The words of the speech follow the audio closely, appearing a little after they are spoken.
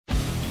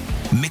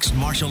Mixed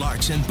martial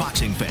arts and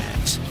boxing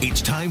fans,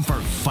 it's time for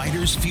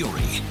Fighter's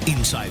Fury,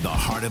 inside the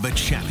heart of a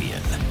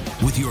champion.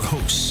 With your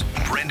hosts,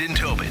 Brendan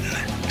Tobin,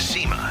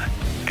 Seema,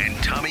 and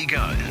Tommy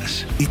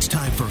Guns. It's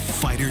time for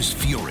Fighter's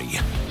Fury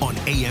on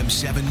AM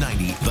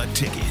 790, The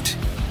Ticket.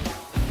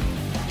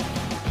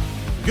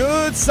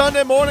 Good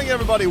Sunday morning,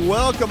 everybody.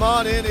 Welcome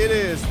on in. It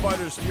is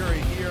Fighter's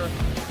Fury here.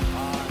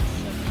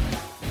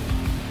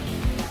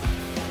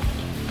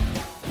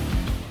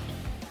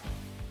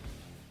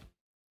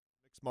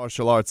 Mixed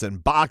martial arts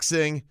and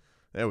boxing.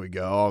 There we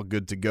go. All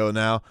good to go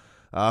now.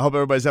 I hope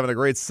everybody's having a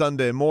great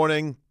Sunday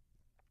morning.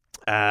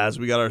 As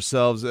we got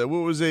ourselves, it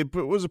was a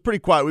pretty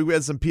quiet week. We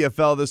had some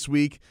PFL this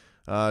week.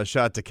 Shout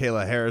out to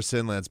Kayla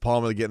Harrison, Lance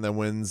Palmer getting their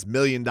wins. $1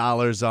 million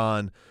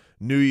on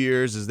New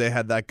Year's as they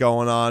had that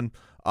going on.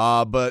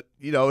 But,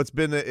 you know, it's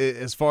been,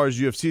 as far as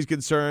UFC is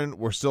concerned,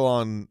 we're still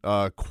on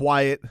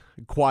quiet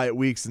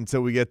weeks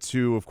until we get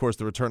to, of course,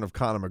 the return of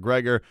Conor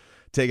McGregor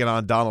taking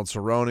on Donald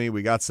Cerrone.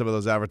 We got some of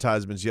those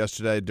advertisements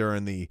yesterday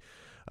during the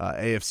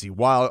AFC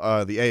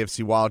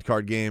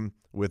wildcard game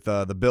with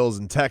the Bills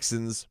and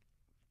Texans.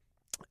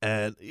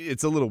 And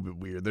it's a little bit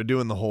weird. They're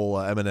doing the whole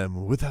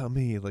Eminem "Without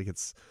Me," like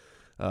it's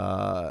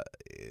a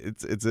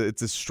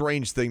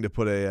strange thing to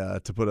put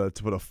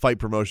a fight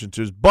promotion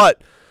to.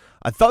 But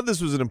I thought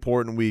this was an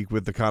important week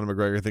with the Conor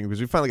McGregor thing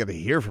because we finally got to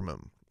hear from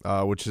him,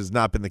 which has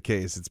not been the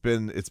case. It's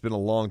been a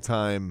long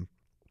time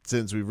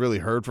since we've really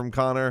heard from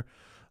Conor,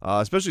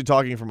 especially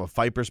talking from a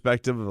fight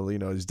perspective. You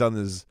know, he's done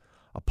his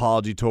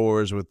apology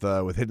tours with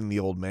hitting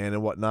the old man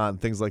and whatnot and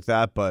things like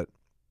that. But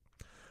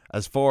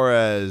as far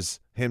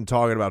as him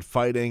talking about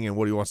fighting and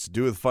what he wants to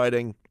do with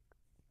fighting,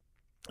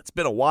 it's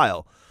been a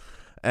while.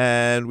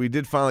 And we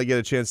did finally get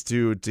a chance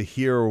to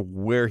hear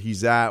where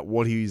he's at,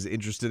 what he's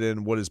interested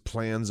in, what his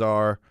plans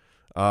are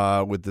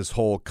with this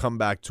whole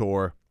comeback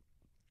tour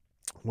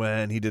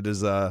when he did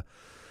his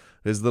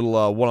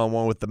little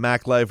one-on-one with the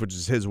Mac Life, which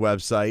is his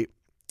website.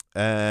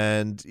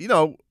 And, you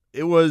know,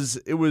 it was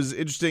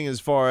interesting as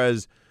far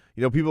as,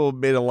 you know, people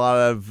made a lot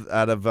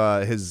out of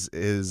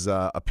his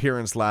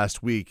appearance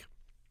last week,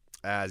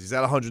 as he's at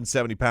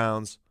 170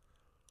 pounds.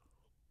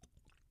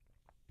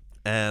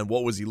 And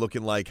what was he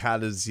looking like? How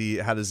does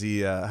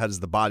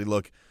the body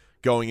look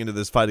going into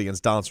this fight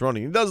against Donald Cerrone?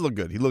 He does look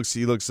good. He looks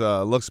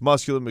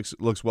muscular,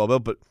 looks well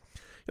built. But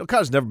you know,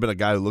 Conor's never been a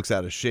guy who looks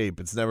out of shape.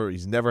 He's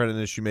never had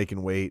an issue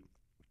making weight.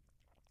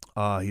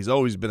 He's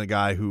always been a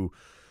guy who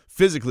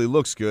physically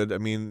looks good. I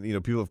mean, you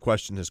know, people have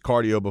questioned his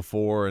cardio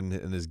before and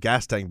his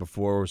gas tank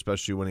before,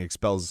 especially when he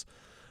expels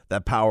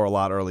that power a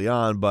lot early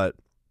on. But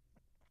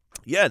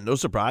yeah, no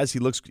surprise. He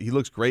looks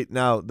great.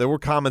 Now, there were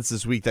comments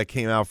this week that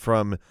came out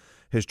from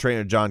his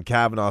trainer, John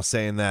Kavanaugh,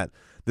 saying that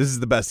this is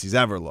the best he's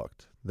ever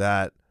looked,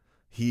 that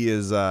he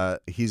is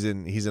he's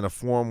in a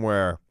form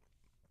where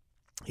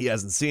he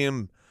hasn't seen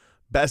him.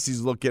 Best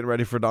he's looked getting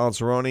ready for Donald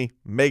Cerrone.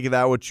 Make of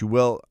that what you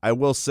will. I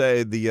will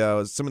say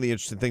some of the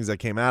interesting things that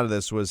came out of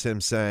this was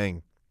him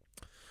saying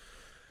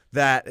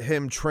that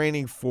him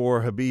training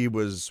for Khabib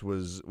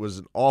was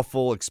an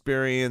awful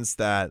experience,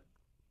 that,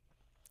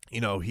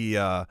 you know, he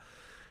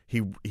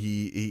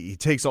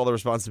takes all the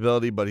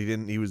responsibility, but he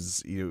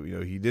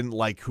didn't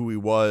like who he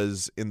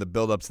was in the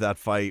build up to that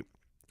fight,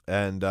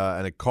 and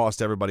it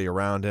cost everybody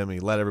around him. He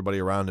let everybody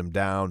around him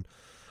down,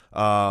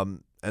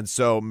 and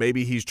so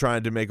maybe he's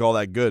trying to make all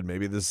that good.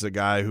 Maybe this is a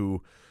guy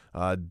who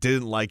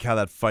didn't like how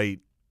that fight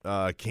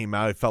came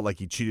out. He felt like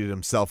he cheated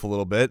himself a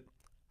little bit.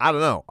 I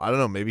don't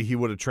know. Maybe he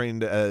would have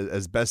trained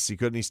as best he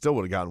could, and he still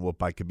would have gotten whooped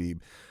by Khabib.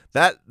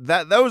 That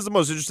was the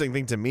most interesting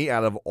thing to me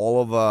out of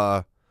all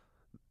of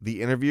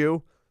the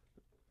interview.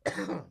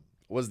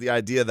 Was the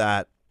idea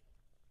that,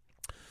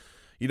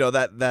 you know,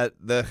 that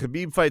the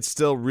Khabib fight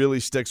still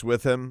really sticks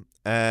with him,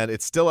 and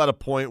it's still at a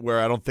point where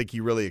I don't think he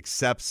really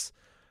accepts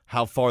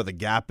how far the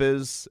gap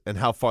is and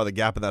how far the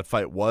gap in that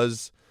fight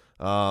was.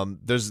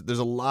 There's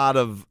a lot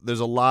of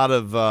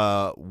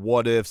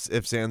what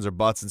ifs, ands, or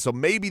buts, and so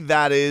maybe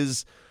that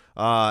is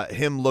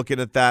him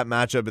looking at that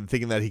matchup and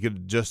thinking that he could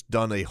have just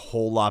done a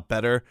whole lot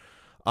better.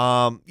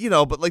 You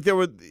know, but like there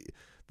were.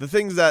 The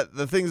things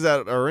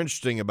that are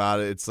interesting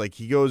about it, it's like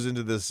he goes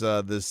into this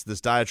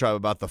diatribe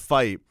about the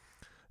fight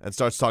and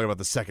starts talking about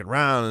the second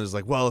round, and is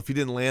like, well, if he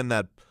didn't land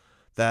that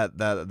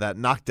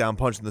knockdown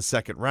punch in the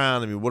second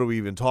round, I mean, what are we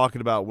even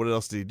talking about? What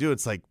else did he do?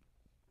 It's like,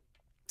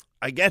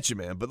 I get you,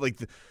 man, but like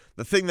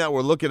the thing that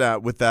we're looking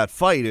at with that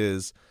fight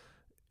is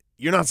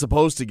you're not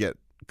supposed to get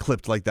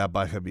clipped like that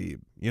by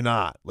Khabib. You're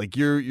not. Like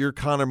you're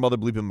Conor Mother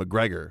Bleeping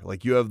McGregor.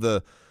 Like you have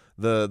the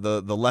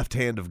left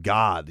hand of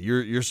God.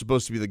 You're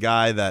supposed to be the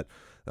guy that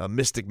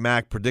Mystic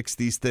Mac predicts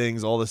these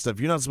things, all this stuff.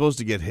 You're not supposed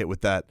to get hit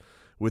with that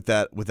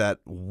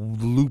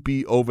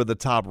loopy over the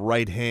top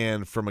right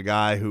hand from a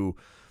guy who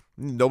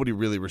nobody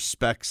really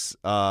respects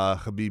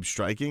Khabib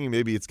striking.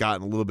 Maybe it's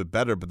gotten a little bit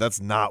better, but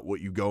that's not what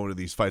you go into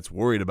these fights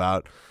worried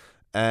about.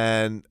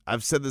 And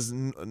I've said this,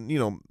 you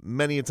know,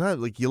 many a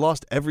time. Like, you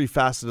lost every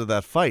facet of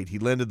that fight. He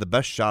landed the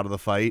best shot of the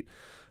fight.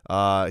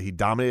 He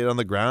dominated on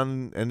the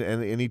ground,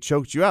 and he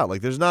choked you out.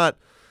 Like, there's not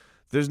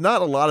there's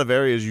not a lot of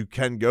areas you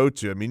can go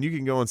to. I mean, you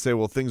can go and say,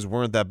 well, things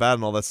weren't that bad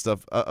and all that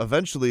stuff.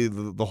 Eventually,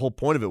 the whole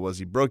point of it was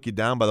he broke you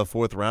down by the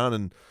fourth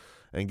round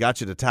and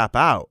got you to tap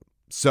out.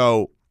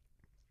 So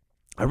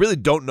I really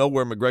don't know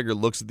where McGregor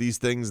looks at these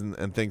things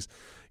and thinks,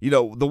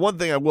 the one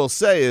thing I will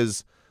say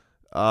is,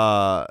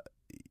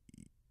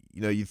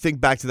 you think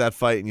back to that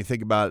fight and you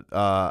think about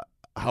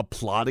how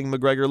plodding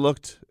McGregor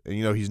looked. And,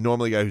 he's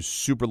normally a guy who's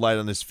super light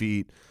on his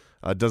feet,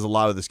 does a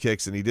lot of his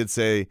kicks, and he did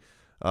say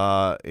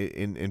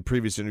in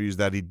previous interviews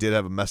that he did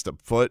have a messed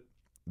up foot.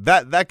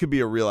 That could be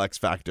a real X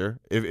factor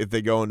if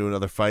they go into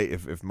another fight.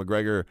 If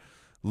McGregor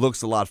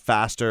looks a lot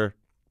faster,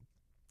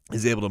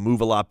 is able to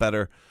move a lot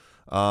better.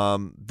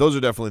 Those are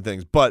definitely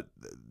things. But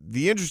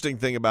the interesting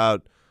thing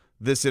about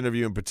this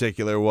interview in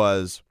particular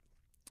was,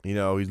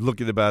 he's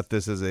looking about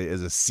this as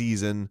a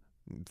season,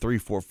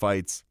 3-4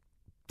 fights.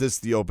 This is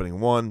the opening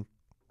one.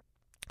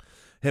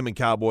 Him and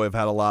Cowboy have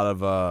had a lot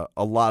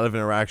of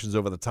interactions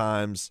over the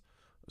times,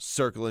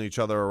 circling each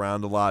other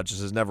around a lot.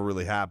 Just has never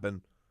really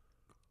happened.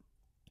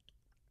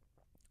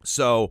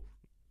 So,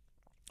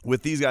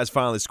 with these guys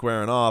finally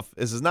squaring off,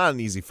 this is not an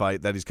easy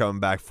fight that he's coming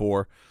back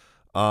for.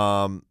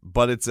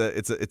 But it's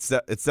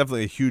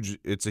definitely a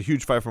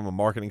huge fight from a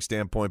marketing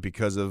standpoint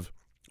because of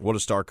what a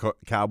star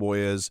Cowboy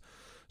is.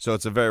 So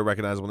it's a very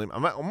recognizable name.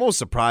 I'm almost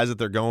surprised that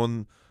they're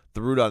going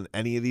the route on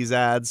any of these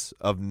ads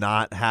of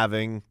not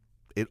having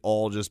it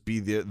all just be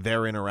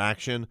their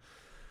interaction,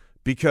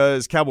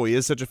 because Cowboy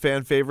is such a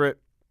fan favorite.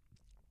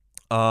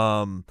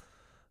 The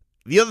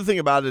other thing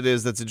about it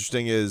is that's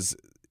interesting is,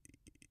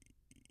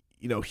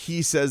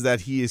 he says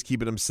that he is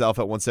keeping himself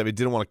at 170. He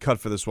didn't want to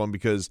cut for this one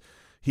because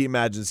he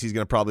imagines he's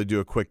going to probably do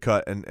a quick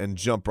cut and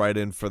jump right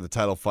in for the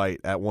title fight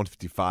at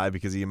 155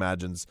 because he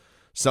imagines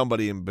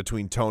somebody in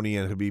between Tony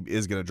and Khabib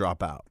is going to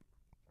drop out.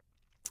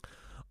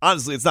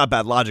 Honestly, it's not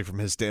bad logic from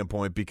his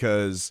standpoint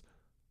because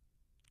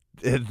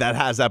that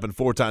has happened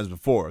 4 times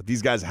before.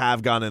 These guys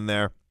have gone in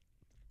there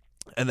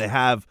and they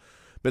have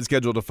been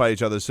scheduled to fight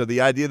each other. So the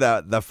idea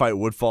that that fight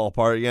would fall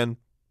apart again,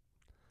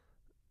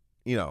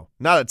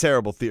 not a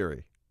terrible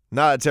theory.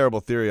 Not a terrible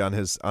theory on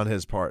his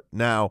part.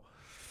 Now,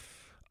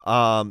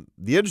 the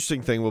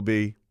interesting thing will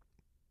be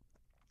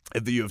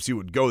if the UFC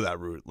would go that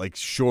route, like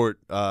short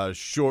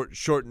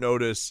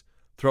notice,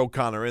 throw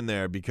Conor in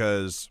there,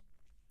 because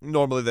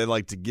normally they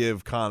like to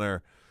give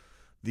Conor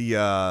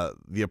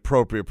the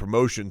appropriate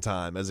promotion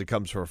time as it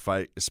comes for a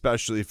fight,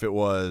 especially if it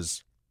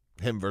was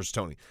him versus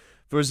Tony.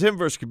 If it was him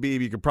versus Khabib,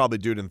 you could probably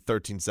do it in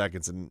 13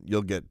 seconds and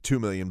you'll get 2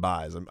 million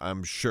buys,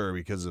 I'm sure,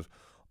 because of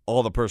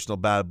all the personal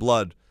bad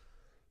blood.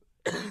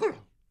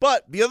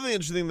 But the other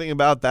interesting thing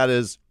about that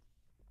is,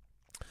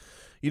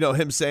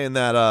 him saying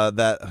that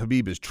that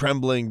Khabib is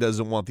trembling,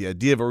 doesn't want the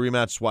idea of a rematch,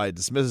 that's why he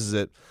dismisses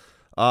it.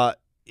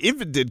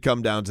 If it did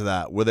come down to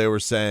that, where they were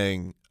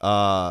saying,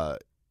 Tony,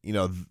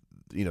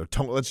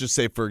 let's just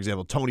say, for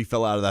example, Tony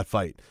fell out of that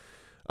fight,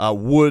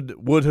 would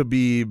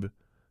Khabib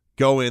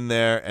go in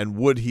there and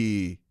would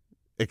he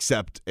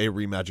accept a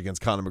rematch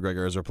against Conor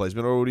McGregor as a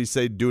replacement, or would he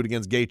say do it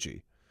against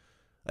Gaethje?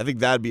 I think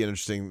that'd be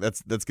interesting.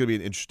 That's going to be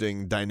an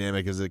interesting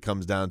dynamic as it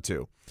comes down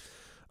to.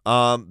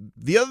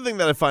 The other thing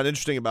that I find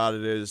interesting about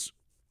it is,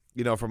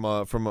 from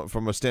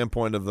a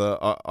standpoint of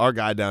our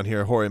guy down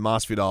here, Jorge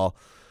Masvidal.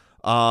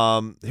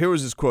 Here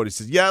was his quote. He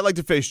says, "Yeah, I'd like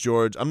to face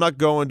George. I'm not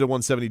going to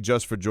 170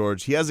 just for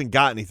George. He hasn't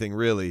got anything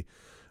really.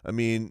 I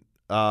mean,"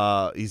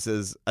 he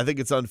says, "I think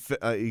it's unfair."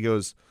 He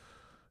goes,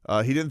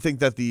 he didn't think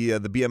that the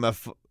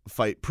BMF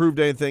fight proved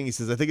anything. He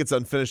says, "I think it's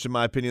unfinished in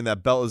my opinion.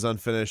 That belt is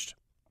unfinished.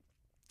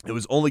 It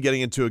was only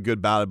getting into a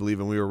good bout, I believe,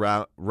 and we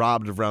were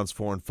robbed of rounds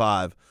 4 and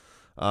 5.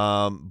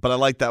 But I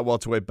like that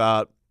welterweight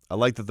bout. I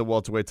like that the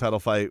welterweight title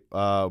fight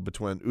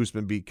between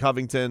Usman beat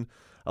Covington.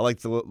 I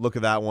like the look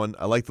of that one.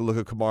 I like the look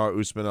of Kamaru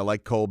Usman. I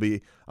like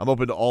Colby. I'm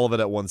open to all of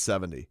it at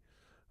 170.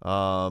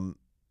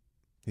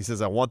 He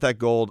says, I want that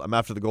gold. I'm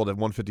after the gold at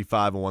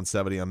 155 and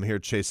 170. I'm here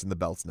chasing the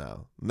belts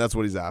now. And that's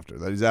what he's after.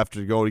 That he's after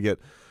to go to get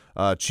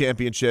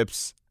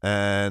championships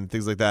and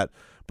things like that.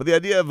 But the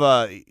idea of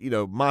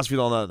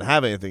Masvidal not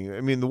having anything.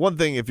 I mean, the one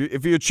thing,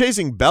 if you're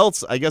chasing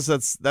belts, I guess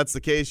that's the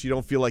case. You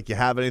don't feel like you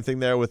have anything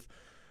there with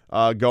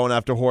going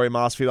after Jorge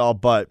Masvidal.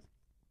 But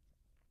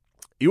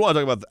you want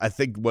to talk about, I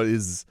think, what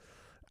is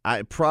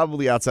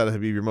probably outside of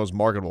Khabib your most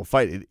marketable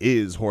fight. It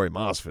is Jorge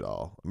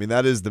Masvidal. I mean,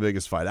 that is the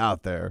biggest fight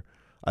out there,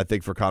 I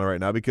think, for Conor right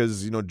now,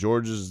 because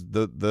George is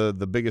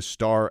the biggest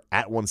star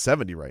at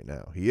 170 right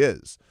now. He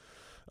is.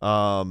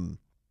 But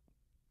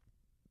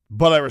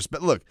I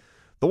respect. Look.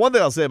 The one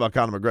thing I'll say about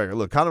Conor McGregor,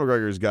 look, Conor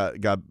McGregor's got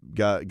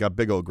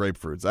big old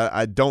grapefruits.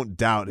 I don't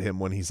doubt him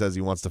when he says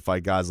he wants to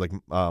fight guys like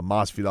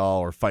Masvidal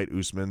or fight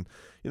Usman.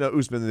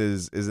 Usman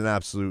is an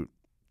absolute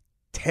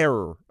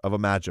terror of a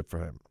matchup for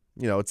him.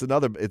 It's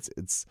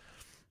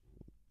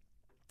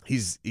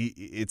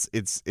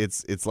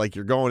like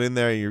you're going in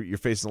there and you're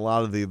facing a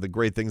lot of the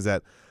great things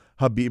that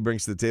Khabib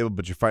brings to the table,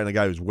 but you're fighting a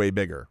guy who's way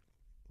bigger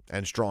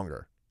and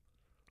stronger.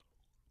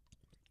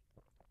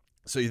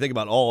 So you think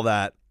about all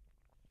that.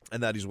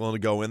 And that he's willing to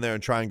go in there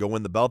and try and go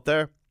win the belt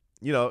there.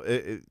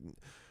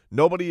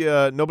 nobody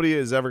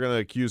is ever going to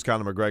accuse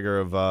Conor McGregor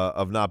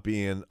of not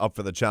being up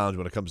for the challenge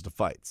when it comes to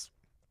fights.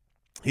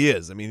 He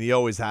is. I mean, he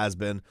always has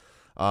been.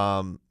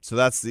 So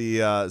that's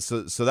the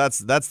so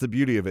that's the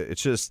beauty of it.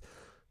 It's just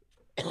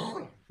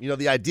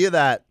the idea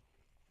that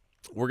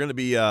we're going to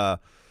be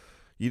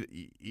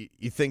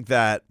you think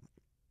that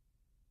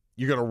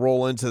you're going to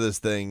roll into this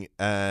thing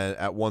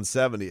at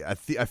 170. I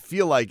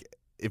feel like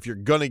if you're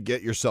going to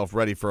get yourself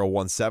ready for a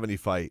 170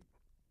 fight,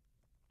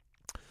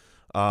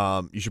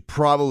 you should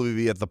probably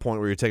be at the point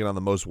where you're taking on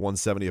the most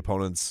 170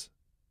 opponents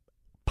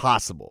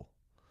possible,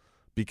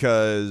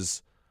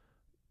 because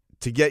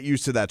to get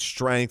used to that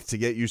strength, to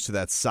get used to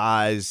that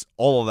size,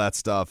 all of that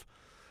stuff,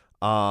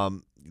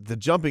 the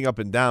jumping up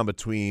and down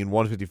between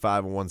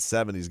 155 and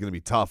 170 is going to be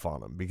tough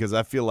on him, because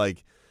I feel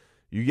like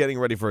you're getting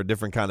ready for a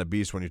different kind of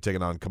beast when you're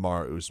taking on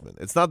Kamaru Usman.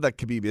 It's not that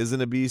Khabib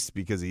isn't a beast,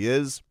 because he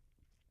is.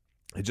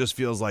 It just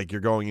feels like you're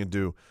going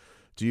into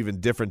even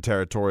different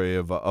territory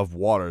of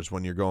waters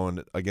when you're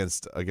going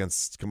against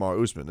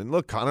Kamaru Usman. And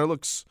look, Conor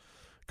looks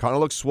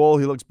swole,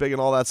 he looks big and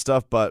all that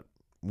stuff, but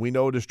we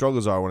know what his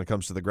struggles are when it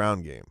comes to the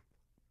ground game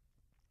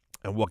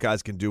and what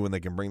guys can do when they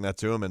can bring that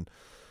to him.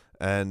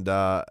 And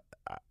I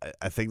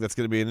think that's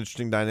going to be an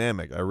interesting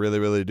dynamic. I really,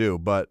 really do.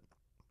 But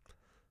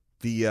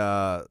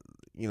the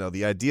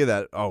the idea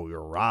that, we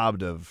were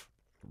robbed of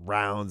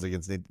rounds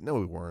against Nate. No,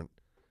 we weren't.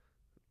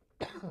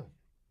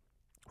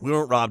 We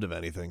weren't robbed of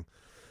anything.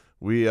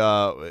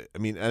 Nate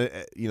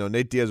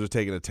Diaz was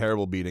taking a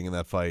terrible beating in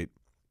that fight.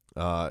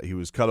 He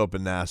was cut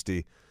open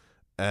nasty.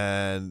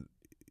 And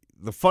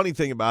the funny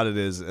thing about it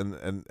is,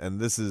 and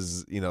this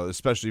is,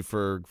 especially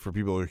for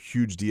people who are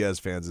huge Diaz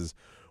fans, is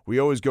we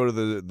always go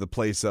to the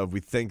place of,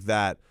 we think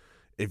that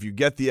if you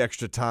get the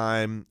extra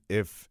time,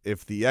 if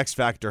the X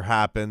factor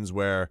happens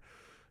where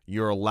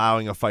you're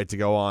allowing a fight to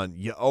go on,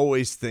 you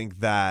always think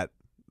that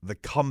the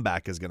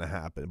comeback is going to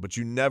happen, but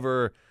you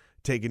never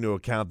take into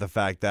account the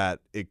fact that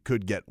it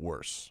could get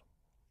worse.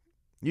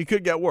 You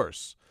could get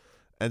worse.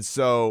 And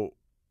so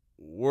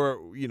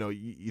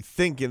you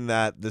think in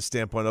that the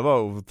standpoint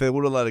of, if they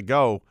would have let it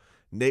go,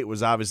 Nate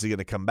was obviously going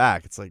to come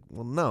back. It's like,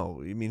 well,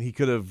 no. I mean,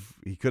 the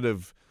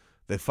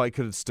fight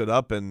could have stood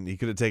up, and he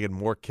could have taken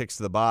more kicks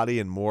to the body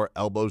and more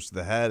elbows to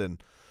the head,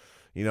 and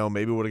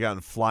maybe would have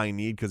gotten flying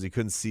knee because he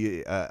couldn't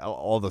see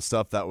all the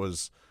stuff that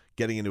was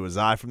getting into his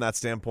eye from that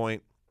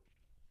standpoint.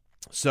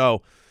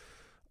 So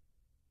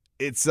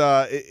it's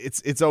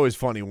always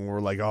funny when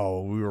we're like,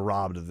 we were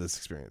robbed of this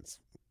experience.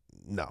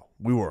 No,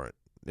 we weren't.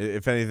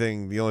 If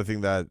anything, the only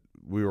thing that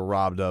we were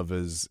robbed of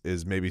is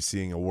maybe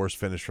seeing a worse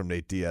finish from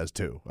Nate Diaz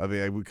too. I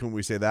mean, couldn't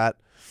we say that?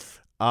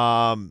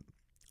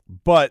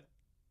 But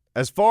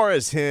as far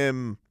as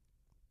him,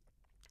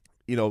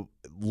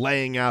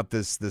 laying out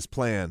this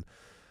plan,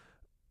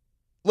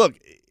 look,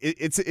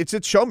 it's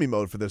a show me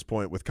mode for this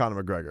point with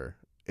Conor McGregor.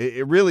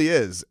 It really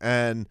is,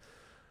 and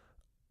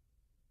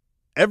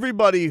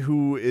everybody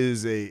who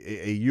is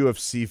a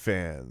UFC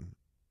fan,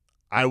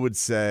 I would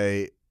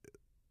say,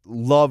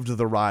 loved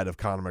the ride of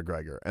Conor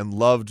McGregor and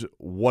loved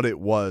what it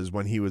was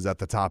when he was at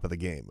the top of the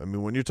game. I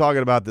mean, when you're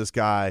talking about this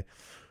guy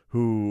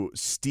who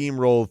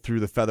steamrolled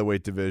through the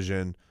featherweight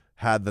division,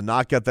 had the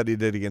knockout that he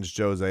did against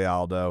Jose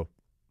Aldo,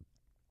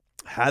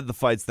 had the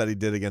fights that he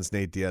did against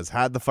Nate Diaz,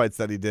 had the fights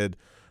that he did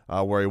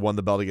where he won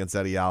the belt against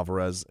Eddie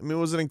Alvarez. I mean,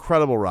 it was an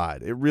incredible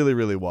ride. It really,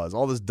 really was.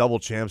 All this double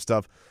champ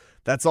stuff,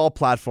 that's all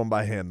platformed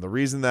by him. The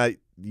reason that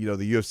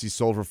the UFC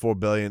sold for $4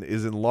 billion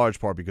is in large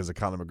part because of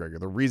Conor McGregor.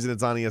 The reason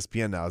it's on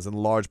ESPN now is in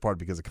large part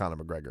because of Conor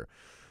McGregor.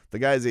 The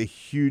guy is a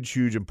huge,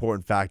 huge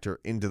important factor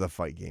into the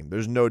fight game.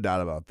 There's no doubt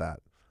about that.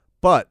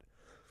 But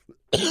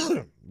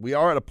we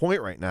are at a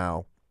point right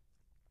now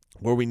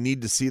where we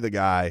need to see the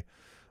guy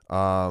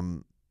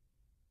go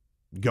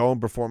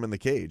and perform in the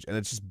cage, and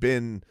it's just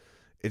been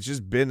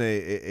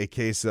a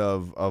case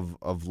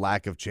of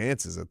lack of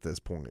chances at this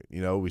point.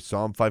 We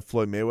saw him fight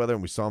Floyd Mayweather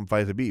and we saw him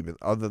fight Khabib. And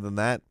other than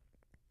that,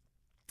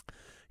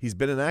 he's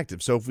been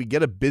inactive. So if we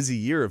get a busy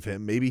year of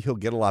him, maybe he'll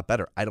get a lot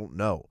better. I don't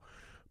know.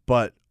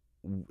 But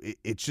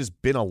it's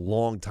just been a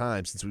long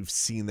time since we've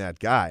seen that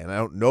guy, and I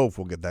don't know if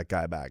we'll get that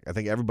guy back. I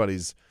think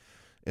everybody's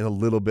in a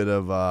little bit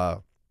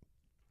of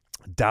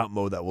doubt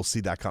mode that we'll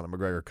see that Conor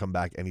McGregor come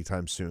back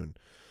anytime soon.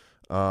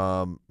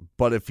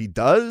 But if he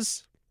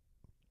does,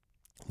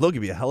 look,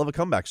 it'd be a hell of a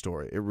comeback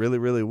story. It really,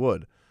 really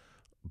would.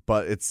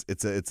 But it's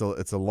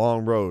a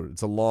long road.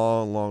 It's a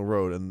long, long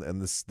road,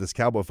 and this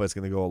Cowboy fight's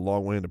going to go a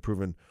long way into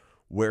proving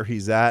where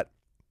he's at,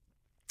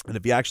 and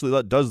if he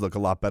actually does look a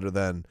lot better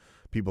than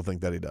people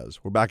think that he does.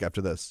 We're back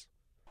after this.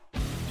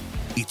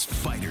 It's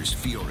Fighters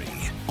Fury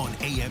on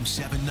AM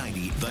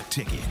 790, The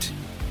Ticket.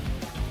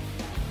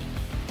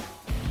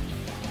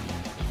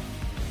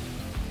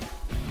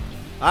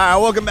 All right,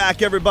 welcome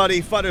back,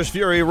 everybody. Fighters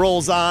Fury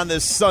rolls on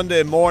this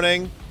Sunday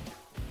morning.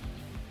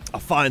 A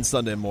fine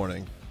Sunday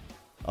morning.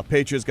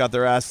 Patriots got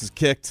their asses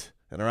kicked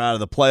and are out of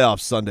the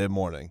playoffs Sunday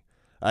morning.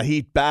 A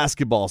Heat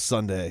basketball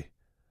Sunday.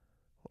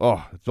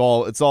 Oh, it's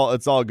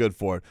all good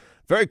for it.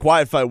 Very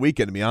quiet fight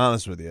weekend, to be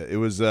honest with you. It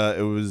was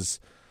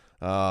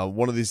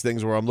one of these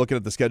things where I'm looking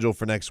at the schedule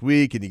for next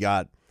week, and you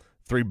got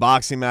 3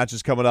 boxing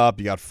matches coming up.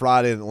 You got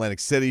Friday in Atlantic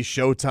City.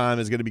 Showtime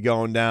is going to be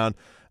going down.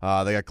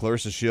 They got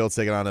Claressa Shields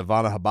taking on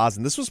Ivana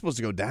Habazin. This was supposed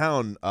to go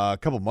down a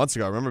couple months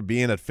ago. I remember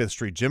being at Fifth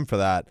Street Gym for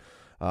that,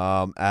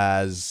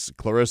 as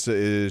Claressa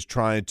is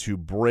trying to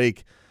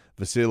break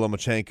Vasily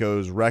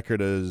Lomachenko's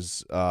record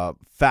as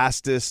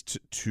fastest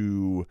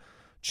to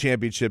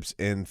championships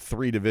in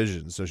 3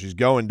 divisions. So she's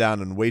going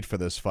down and wait for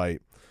this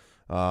fight.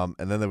 And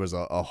then there was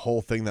a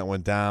whole thing that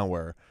went down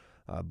where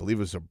I believe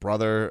it was her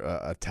brother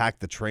attacked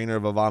the trainer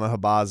of Ivana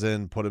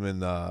Habazin, put him in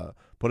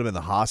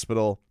the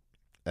hospital.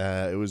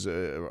 It was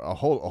a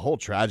whole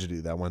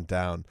tragedy that went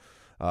down,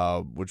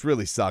 which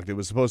really sucked. It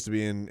was supposed to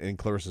be in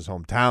Claressa's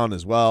hometown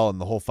as well,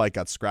 and the whole fight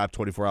got scrapped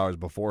 24 hours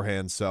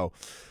beforehand. So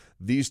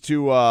these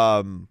two,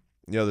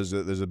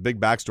 there's a big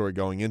backstory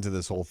going into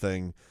this whole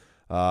thing,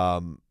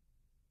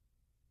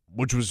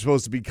 which was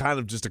supposed to be kind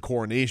of just a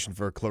coronation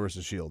for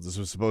Claressa Shields. This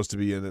was supposed to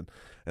be an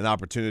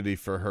opportunity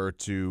for her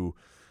to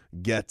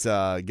get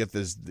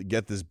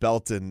this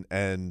belt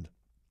and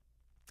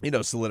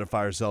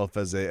solidify herself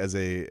as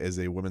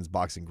a women's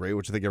boxing great,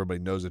 which I think everybody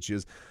knows that she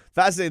is.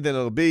 Fascinating thing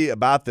it'll be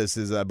about this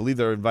is I believe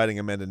they're inviting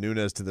Amanda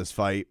Nunes to this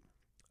fight.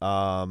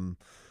 And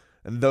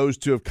those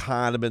two have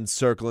kind of been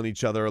circling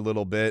each other a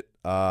little bit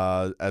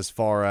as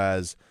far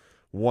as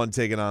one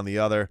taking on the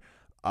other.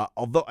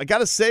 Although I got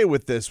to say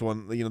with this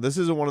one, this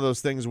isn't one of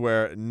those things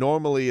where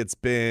normally it's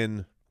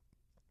been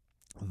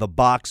the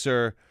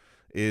boxer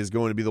is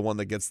going to be the one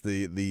that gets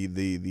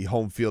the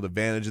home field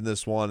advantage in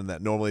this one, and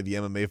that normally the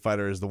MMA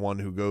fighter is the one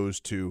who goes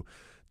to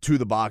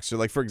the boxer.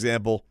 Like, for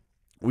example,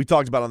 we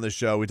talked about on this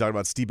show, we talked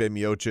about Stipe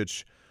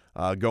Miocic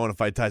going to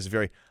fight Tyson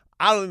Fury.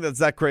 I don't think that's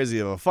that crazy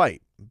of a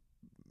fight.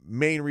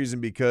 Main reason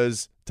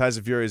because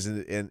Tyson Fury is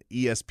an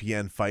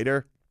ESPN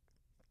fighter.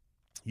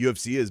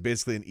 UFC is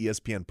basically an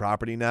ESPN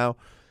property now.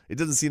 It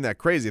doesn't seem that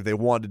crazy. If they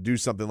wanted to do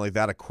something like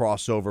that, a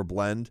crossover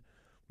blend,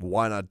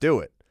 why not do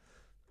it?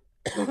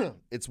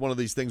 It's one of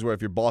these things where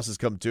if your bosses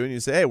come to and you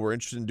say, hey, we're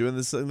interested in doing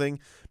this thing,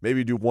 maybe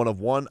you do one of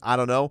one. I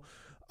don't know.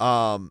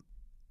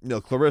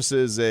 Claressa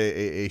is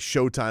a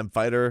Showtime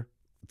fighter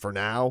for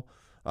now,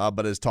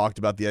 but has talked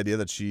about the idea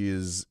that she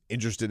is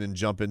interested in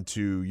jumping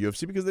to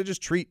UFC because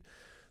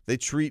they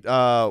treat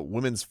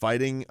women's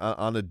fighting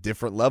on a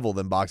different level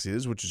than boxing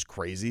is, which is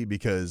crazy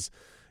because,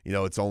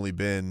 it's only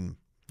been,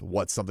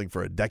 something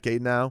for a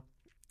decade now.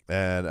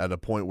 And at a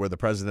point where the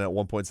president at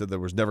one point said there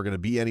was never going to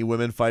be any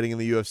women fighting in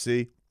the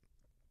UFC.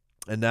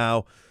 And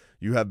now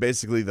you have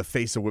basically the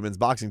face of women's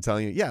boxing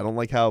telling you, yeah, I don't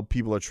like how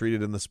people are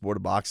treated in the sport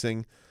of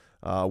boxing.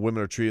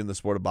 Women are treated in the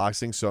sport of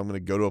boxing, so I'm going to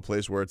go to a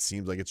place where it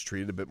seems like it's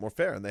treated a bit more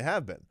fair, and they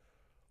have been.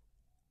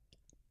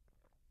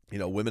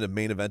 Women have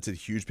main evented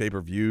huge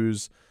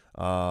pay-per-views,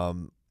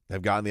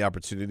 have gotten the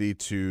opportunity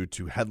to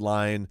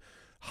headline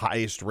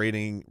highest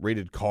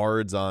rated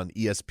cards on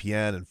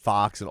ESPN and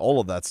Fox and all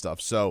of that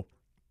stuff. So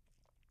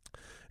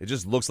it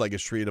just looks like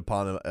it's treated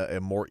upon a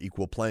more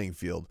equal playing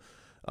field.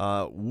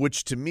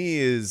 Which to me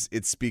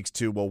it speaks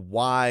to, well,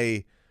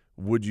 why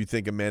would you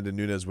think Amanda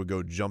Nunes would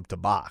go jump to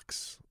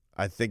box?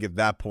 I think at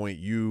that point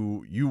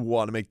you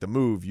want to make the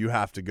move. You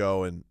have to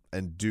go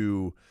and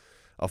do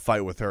a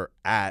fight with her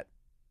at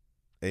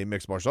a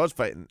mixed martial arts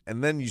fight.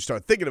 And then you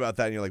start thinking about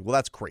that and you're like, well,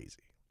 that's crazy.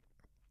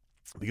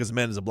 Because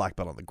Amanda's a black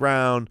belt on the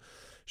ground.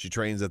 She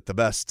trains at the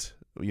best,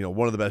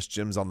 one of the best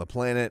gyms on the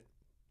planet.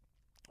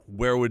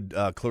 Where would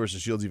Claressa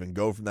Shields even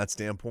go from that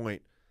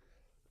standpoint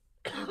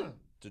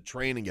to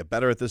train and get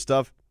better at this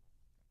stuff?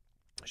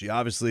 She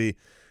obviously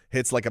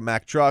hits like a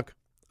Mack truck,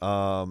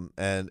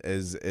 and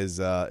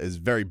is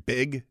very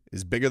big,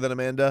 is bigger than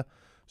Amanda.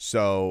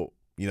 So,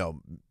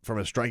 from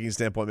a striking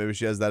standpoint, maybe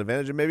she has that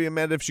advantage. And maybe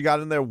Amanda, if she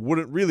got in there,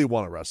 wouldn't really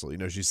want to wrestle.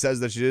 She says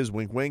that she is,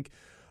 wink, wink.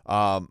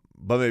 But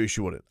maybe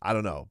she wouldn't. I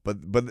don't know. But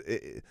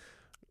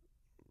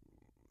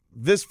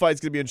this fight's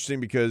going to be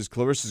interesting because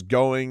Claressa's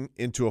going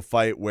into a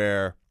fight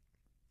where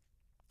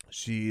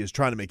she is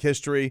trying to make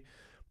history,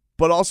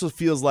 but also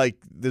feels like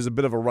there's a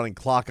bit of a running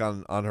clock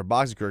on her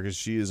boxing career because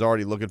she is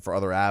already looking for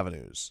other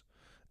avenues.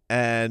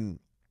 And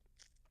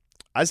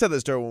I said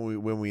this to her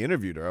when we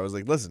interviewed her. I was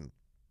like, listen,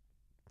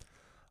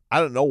 I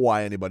don't know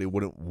why anybody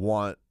wouldn't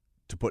want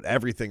to put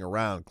everything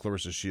around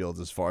Claressa Shields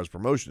as far as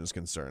promotion is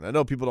concerned. I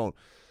know people don't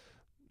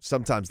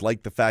sometimes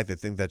like the fact they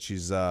think that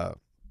she's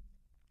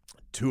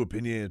too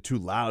opinionated, too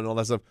loud, and all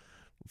that stuff.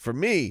 For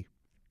me,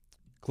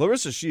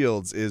 Claressa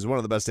Shields is one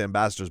of the best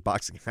ambassadors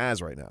boxing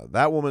has right now.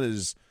 That woman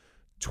is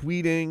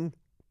tweeting,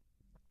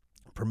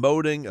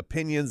 promoting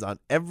opinions on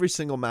every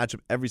single matchup,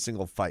 every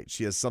single fight.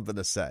 She has something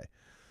to say.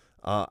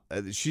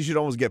 She should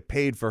almost get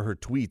paid for her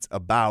tweets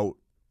about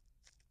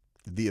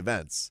the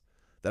events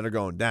that are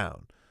going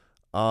down.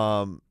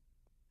 And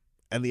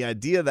the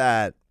idea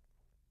that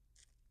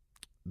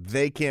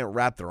they can't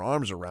wrap their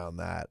arms around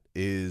that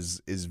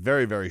is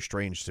very, very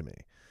strange to me.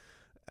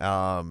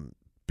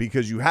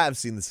 Because you have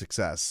seen the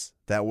success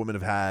that women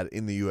have had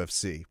in the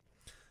UFC,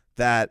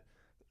 that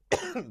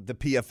the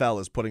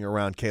PFL is putting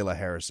around Kayla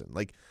Harrison.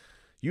 Like,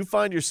 you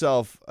find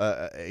yourself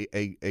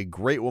a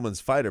great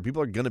woman's fighter,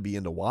 people are going to be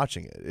into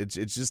watching it.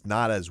 It's just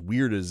not as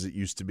weird as it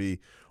used to be,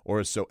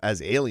 or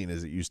as alien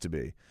as it used to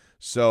be.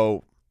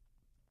 So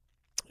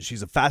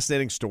she's a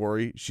fascinating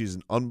story. She's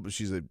an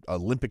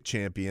Olympic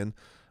champion.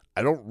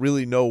 I don't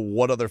really know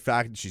what other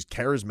factors. She's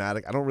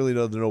charismatic. I don't really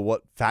know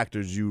what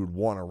factors you would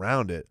want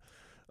around it.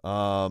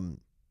 But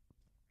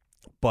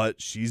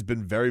she's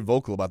been very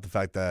vocal about the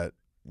fact that,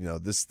 you know,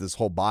 this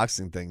whole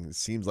boxing thing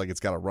seems like it's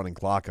got a running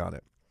clock on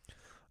it.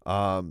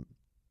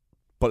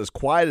 But as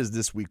quiet as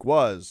this week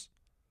was,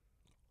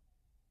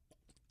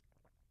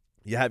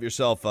 you have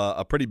yourself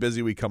a pretty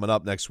busy week coming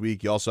up next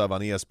week. You also have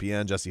on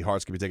ESPN, Jesse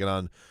Hart's going to be taking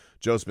on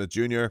Joe Smith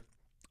Jr.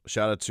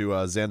 Shout out to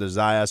Xander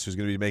Zayas, who's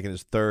going to be making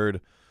his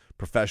third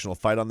professional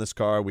fight on this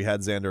card. We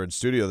had Xander in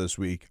studio this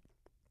week.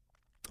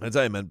 I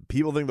tell you, man,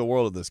 people think the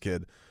world of this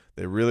kid.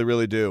 They really,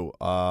 really do.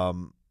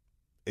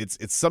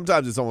 It's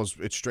sometimes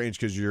it's strange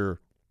because you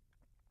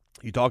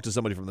talk to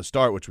somebody from the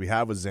start, which we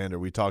have with Xander.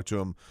 We talked to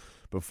him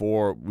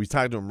before. We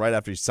talked to him right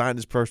after he signed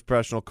his first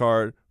professional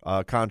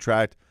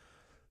contract.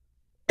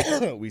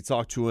 We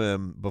talked to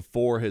him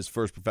before his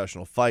first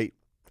professional fight,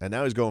 and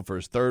now he's going for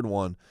his third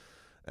one.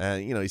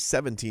 And, you know, he's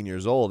 17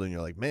 years old, and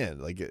you're like, man,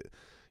 like,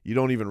 you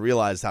don't even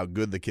realize how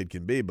good the kid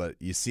can be, but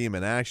you see him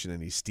in action,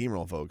 and he's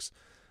steamrolling folks.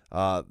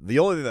 The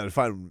only thing that I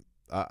find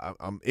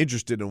I'm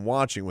interested in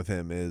watching with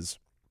him is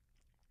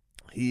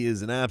he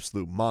is an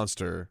absolute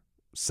monster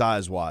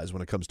size-wise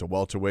when it comes to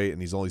welterweight,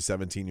 and he's only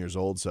 17 years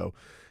old, so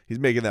he's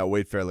making that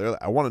weight fairly early.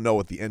 I want to know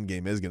what the end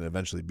game is going to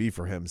eventually be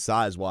for him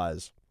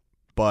size-wise.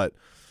 But,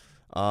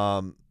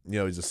 you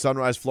know, he's a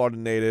Sunrise, Florida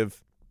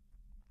native.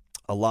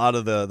 A lot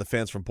of the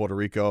fans from Puerto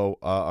Rico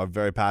are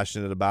very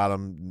passionate about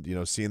him, you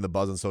know, seeing the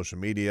buzz on social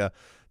media.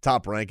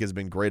 Top Rank has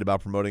been great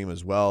about promoting him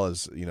as well.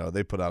 As, you know,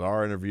 they put out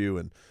our interview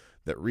and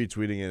that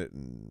retweeting it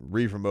and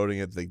re-promoting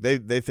it.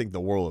 They think the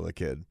world of the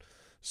kid.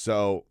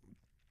 So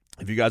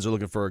if you guys are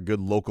looking for a good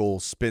local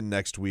spin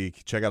next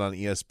week, check out on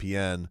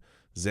ESPN,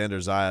 Xander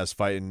Zayas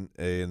fighting,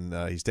 and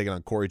he's taking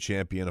on Corey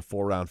Champion, a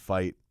 4-round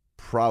fight.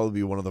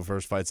 Probably one of the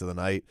first fights of the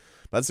night.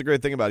 That's the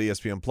great thing about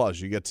ESPN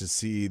Plus. You get to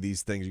see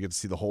these things. You get to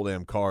see the whole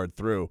damn card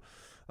through.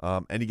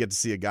 And you get to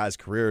see a guy's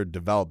career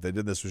develop. They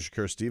did this with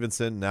Shakur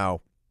Stevenson. Now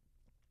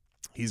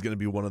he's going to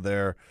be one of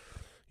their,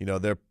 you know,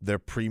 their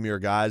premier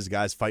guys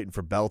fighting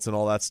for belts and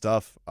all that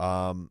stuff.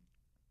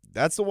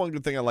 That's the one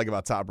good thing I like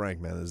about Top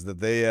Rank, man, is that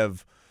they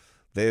have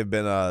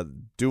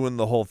been doing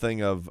the whole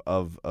thing of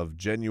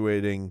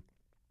genuinating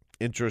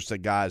interest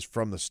at guys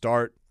from the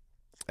start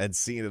and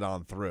seeing it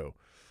on through.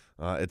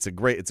 It's a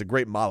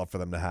great model for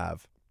them to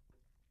have.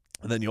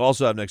 And then you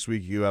also have next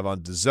week, you have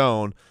on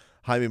DAZN,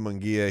 Jaime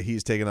Munguia.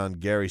 He's taking on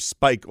Gary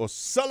Spike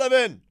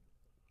O'Sullivan,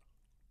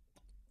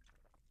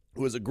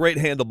 who has a great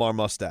handlebar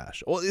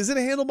mustache. Well, is it a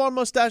handlebar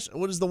mustache?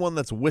 What is the one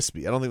that's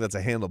wispy? I don't think that's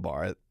a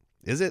handlebar.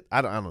 Is it?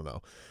 I don't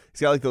know.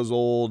 He's got like those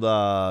old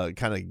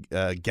kind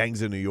of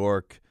Gangs of New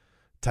York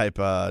type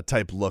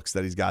looks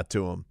that he's got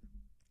to him.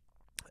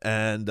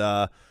 And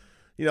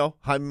you know,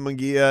 Jaime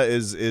Munguia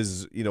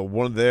is you know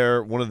one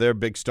of their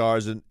big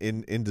stars in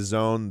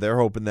DAZN. They're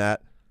hoping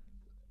that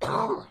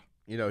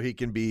you know he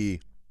can be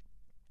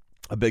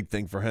a big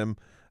thing for him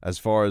as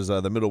far as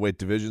the middleweight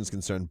division is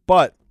concerned.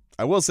 But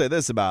I will say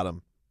this about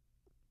him.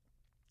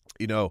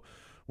 You know,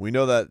 we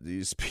know that,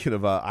 speaking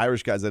of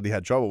Irish guys that he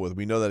had trouble with,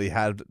 we know that he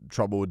had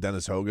trouble with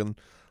Dennis Hogan.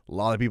 A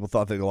lot of people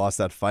thought that he lost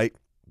that fight.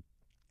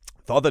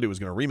 Thought that he was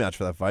going to rematch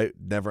for that fight.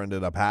 Never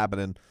ended up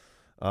happening.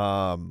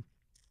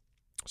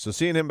 So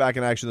seeing him back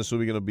in action this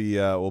week will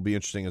be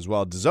interesting as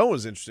well. DAZN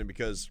was interesting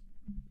because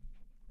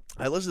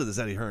I listened to this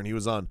Eddie Hearn. He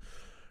was on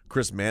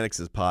Chris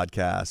Mannix's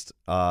podcast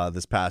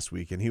this past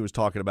week, and he was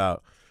talking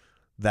about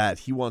that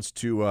he wants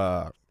to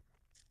tell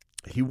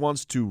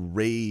DAZN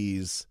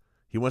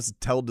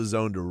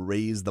to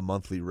raise the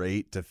monthly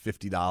rate to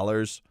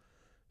 $50,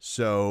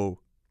 so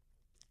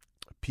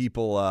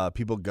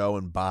people go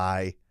and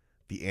buy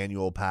the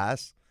annual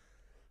pass.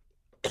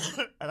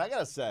 And I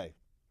gotta say,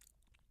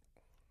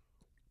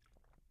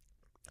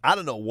 I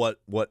don't know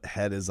what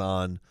head is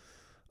on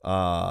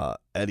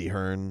Eddie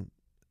Hearn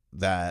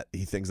that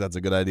he thinks that's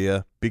a good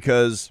idea,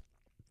 because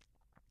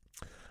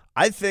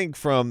I think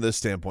from this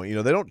standpoint, you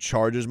know, they don't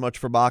charge as much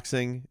for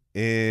boxing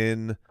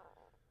in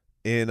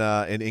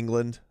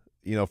England,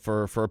 you know,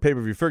 for a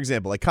pay-per-view. For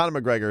example, like Conor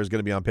McGregor is going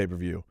to be on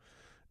pay-per-view,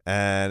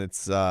 and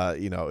it's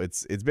you know,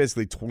 it's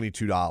basically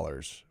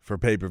 $22 for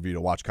pay-per-view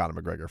to watch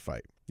Conor McGregor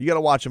fight. You got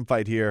to watch him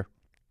fight here.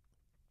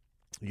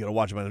 You got to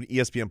watch him on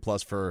ESPN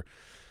Plus for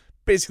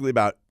basically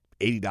about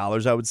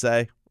 $80, I would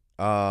say.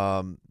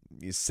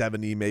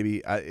 70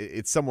 maybe.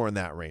 It's somewhere in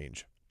that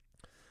range.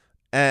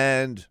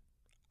 And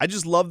I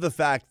just love the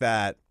fact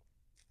that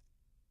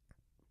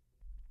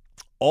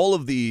all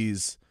of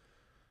these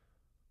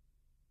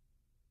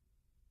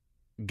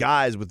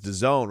guys with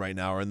DAZN right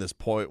now are in this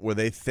point where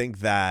they think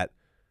that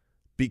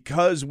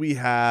because we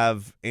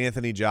have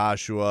Anthony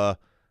Joshua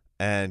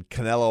and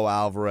Canelo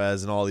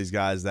Alvarez and all these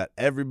guys, that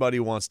everybody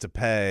wants to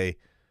pay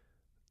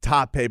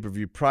top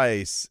pay-per-view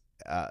price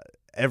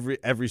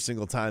every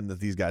single time that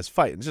these guys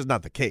fight. It's just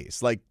not the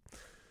case. Like,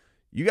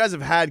 you guys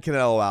have had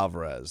Canelo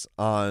Alvarez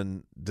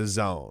on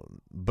DAZN,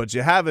 but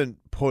you haven't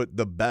put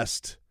the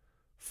best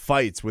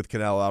fights with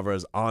Canelo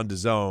Alvarez on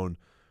DAZN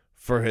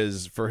for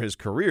his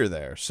career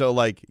there. So,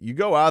 like, you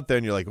go out there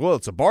and you're like, well,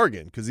 it's a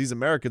bargain because these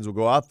Americans will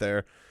go out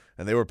there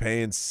and they were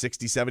paying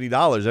 $60,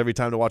 $70 every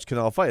time to watch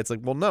Canelo fight. It's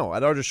like, well, no,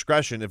 at our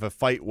discretion, if a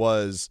fight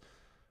was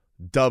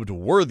dubbed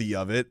worthy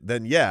of it,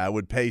 then yeah, I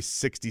would pay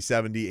 $60,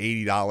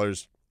 $70,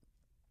 $80.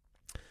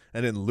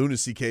 And in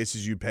lunacy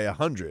cases, you'd pay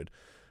 $100.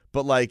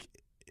 But, like,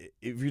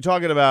 if you're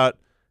talking about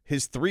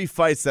his 3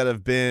 fights that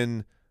have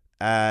been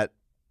at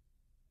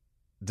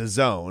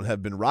DAZN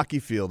have been Rocky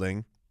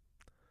Fielding.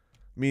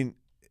 I mean,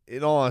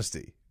 in all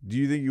honesty, do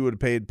you think you would have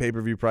paid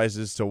pay-per-view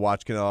prices to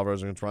watch Canelo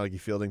Alvarez against Rocky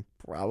Fielding?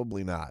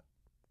 Probably not.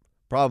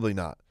 Probably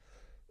not.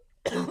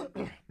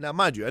 Now,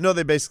 mind you, I know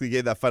they basically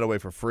gave that fight away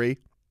for free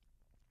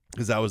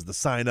because that was the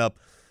sign-up.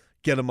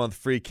 Get a month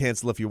free,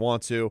 cancel if you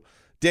want to.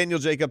 Daniel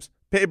Jacobs,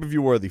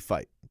 pay-per-view worthy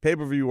fight.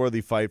 Pay-per-view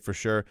worthy fight for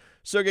sure.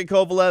 Sergey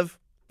Kovalev,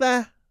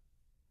 I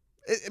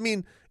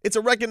mean, it's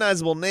a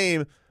recognizable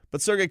name,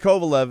 but Sergey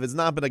Kovalev has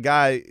not been a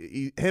guy,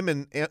 him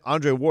and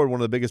Andre Ward,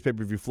 one of the biggest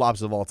pay-per-view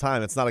flops of all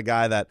time. It's not a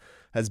guy that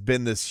has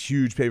been this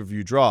huge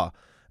pay-per-view draw.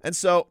 And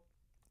so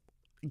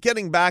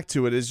getting back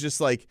to it is just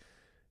like,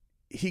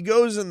 he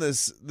goes in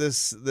this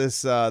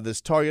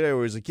target area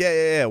where he's like,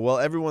 yeah. Well,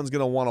 everyone's going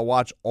to want to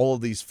watch all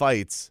of these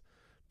fights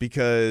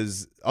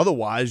because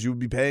otherwise you would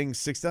be paying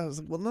 $6. I was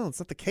like, well, no, it's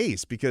not the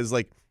case because,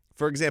 like,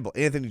 for example,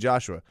 Anthony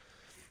Joshua.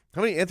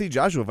 How many Anthony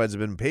Joshua fights have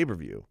been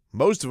pay-per-view?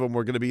 Most of them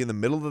were going to be in the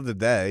middle of the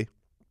day,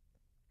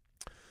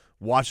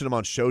 watching them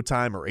on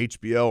Showtime or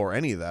HBO or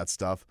any of that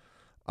stuff.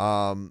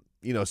 So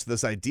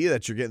this idea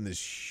that you're getting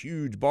this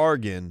huge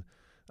bargain,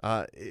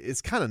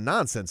 it's kind of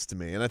nonsense to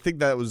me. And I think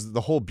that was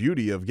the whole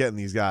beauty of getting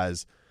these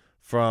guys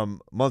from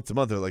month to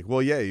month. They're like,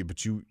 well, yeah,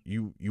 but you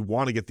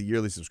want to get the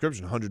yearly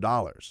subscription,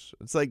 $100.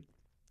 It's like,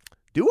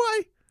 do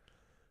I?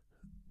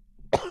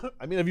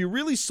 I mean, have you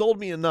really sold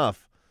me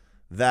enough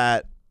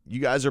that you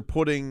guys are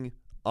putting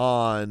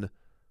on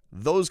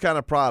those kind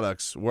of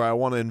products where I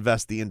want to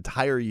invest the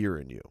entire year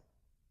in you?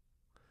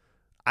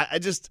 I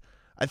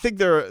think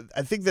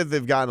that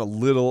they've gotten a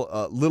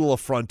little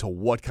affront to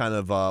what kind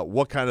of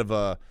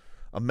a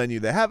menu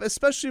they have,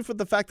 especially for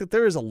the fact that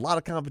there is a lot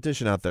of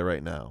competition out there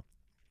right now,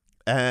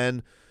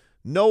 and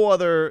no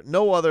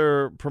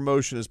other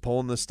promotion is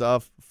pulling this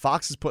stuff.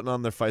 Fox is putting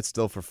on their fights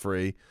still for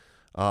free,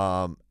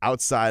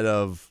 outside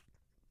of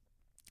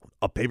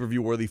a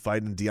pay-per-view worthy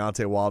fight in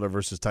Deontay Wilder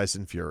versus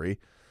Tyson Fury.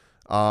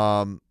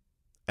 And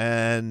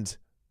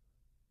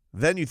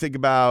then you think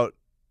about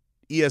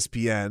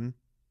ESPN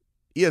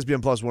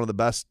Plus, one of the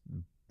best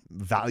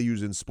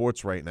values in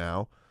sports right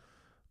now.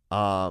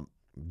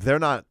 They're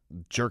not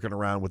jerking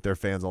around with their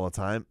fans all the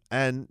time.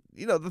 And,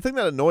 the thing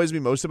that annoys me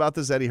most about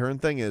this Eddie Hearn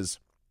thing is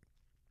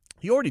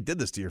you already did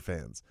this to your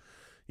fans.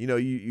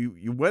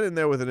 You went in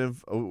there with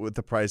with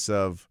the price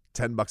of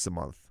 $10 a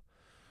month.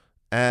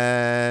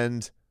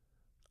 And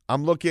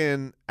I'm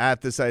looking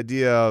at this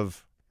idea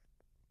of,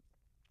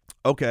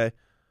 okay,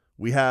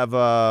 we have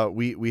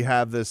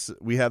this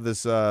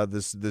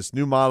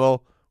new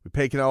model. We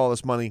pay Canelo all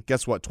this money.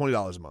 Guess what?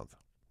 $20 a month.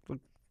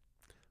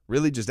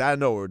 Really, just out of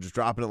nowhere, just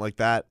dropping it like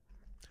that.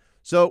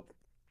 So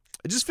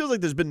it just feels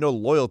like there's been no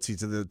loyalty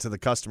to the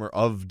customer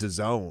of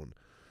DAZN.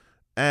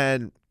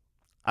 And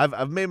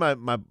I've made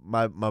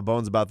my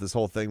bones about this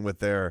whole thing with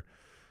their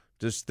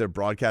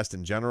broadcast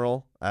in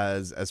general,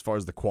 as far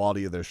as the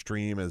quality of their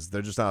stream, as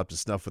they're just not up to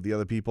snuff with the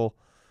other people.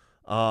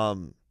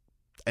 And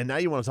now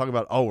you want to talk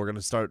about, we're going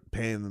to start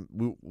paying.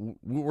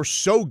 We're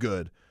so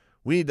good.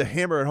 We need to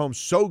hammer it home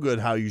so good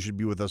how you should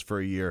be with us for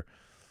a year.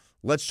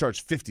 Let's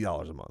charge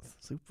 $50 a month.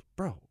 It's like,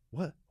 bro,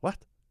 what?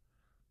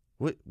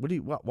 What do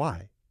you,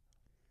 why?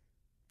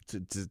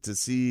 To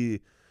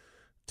see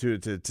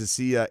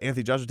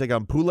Anthony Joshua take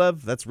on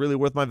Pulev, that's really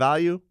worth my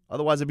value.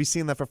 Otherwise, I'd be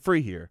seeing that for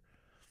free here.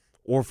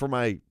 Or for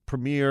my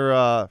premiere,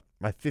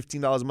 my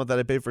 $15 a month that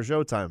I paid for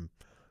Showtime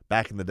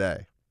back in the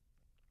day.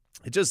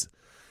 It just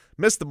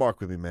missed the mark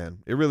with me, man.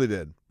 It really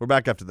did. We're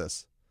back after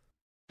this.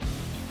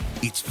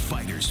 It's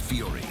Fighters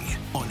Fury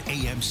on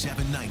AM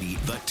 790,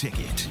 The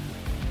Ticket.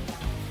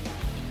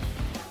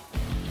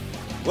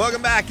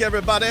 Welcome back,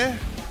 everybody.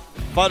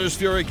 Fighters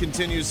Fury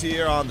continues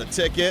here on The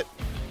Ticket.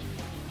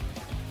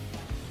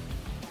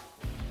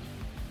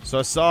 So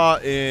I saw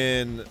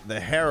in the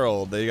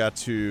Herald they got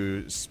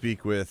to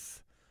speak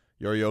with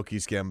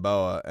Yuriorkis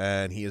Gamboa,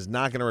 and he is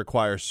not going to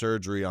require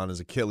surgery on his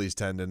Achilles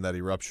tendon that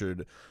he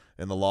ruptured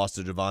in the loss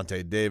to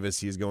Gervonta Davis.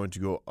 He is going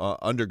to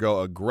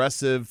undergo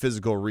aggressive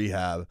physical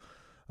rehab,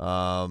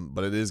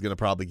 but it is going to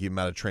probably keep him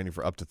out of training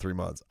for up to 3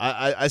 months.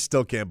 I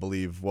still can't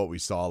believe what we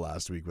saw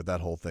last week with that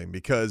whole thing,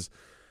 because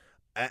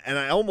and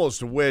I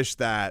almost wish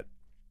that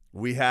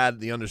we had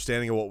the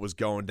understanding of what was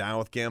going down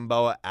with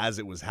Gamboa as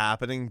it was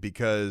happening,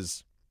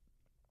 because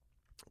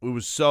it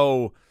was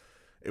so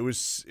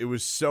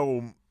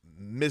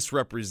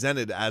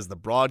misrepresented as the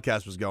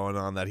broadcast was going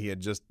on that he had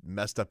just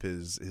messed up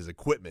his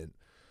equipment.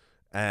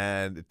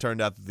 And it turned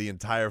out that the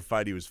entire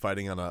fight he was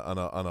fighting on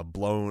a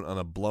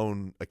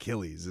blown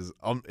Achilles.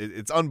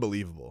 It's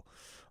unbelievable.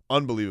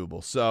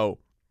 So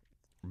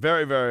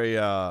very, very,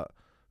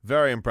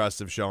 very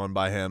impressive showing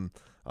by him.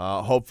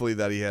 Hopefully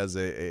that he has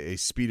a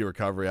speedy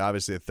recovery.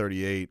 Obviously at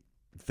 38,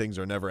 things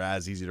are never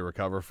as easy to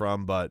recover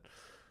from, but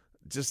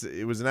just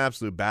it was an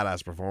absolute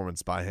badass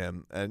performance by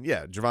him. And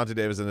yeah, Gervonta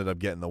Davis ended up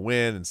getting the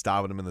win and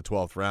stopping him in the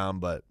 12th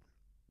round, but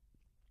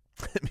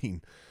I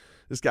mean,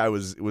 this guy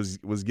was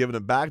giving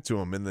it back to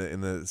him in the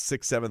 6th,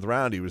 7th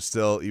round. He was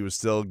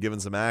still giving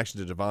some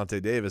action to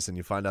Gervonta Davis, and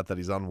you find out that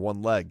he's on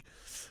one leg.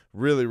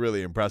 Really,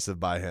 really impressive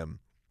by him.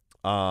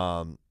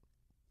 And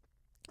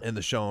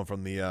the showing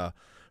from the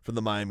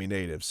Miami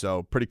native.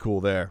 So pretty cool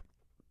there.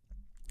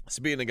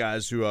 Speaking of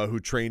guys who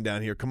trained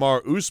down here,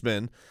 Kamaru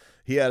Usman,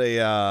 he had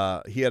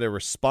a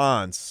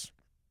response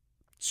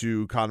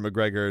to Conor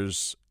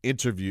McGregor's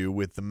interview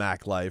with the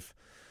Mac Life,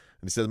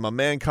 and he says, "My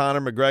man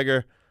Conor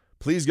McGregor,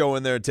 please go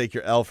in there and take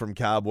your L from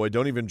Cowboy.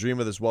 Don't even dream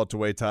of this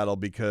welterweight title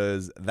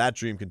because that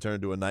dream can turn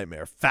into a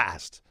nightmare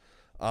fast."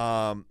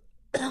 That'll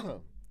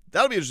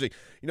be interesting.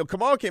 You know,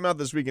 Kamaru came out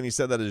this week and he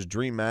said that his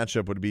dream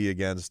matchup would be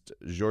against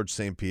Georges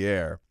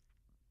St-Pierre.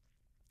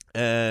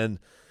 And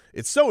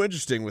it's so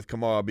interesting with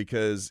Kamaru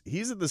because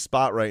he's at the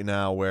spot right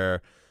now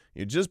where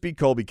you just beat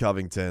Colby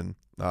Covington.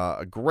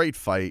 A great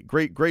fight,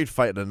 great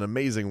fight, and an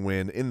amazing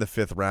win in the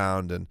 5th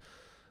round. And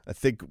I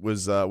think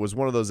was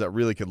one of those that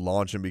really could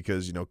launch him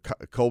because, you know,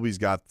 Colby's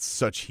got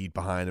such heat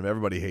behind him.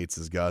 Everybody hates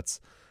his guts.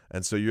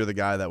 And so you're the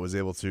guy that was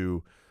able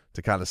to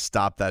kind of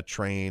stop that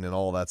train and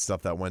all that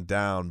stuff that went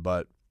down.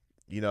 But,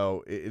 you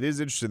know, it is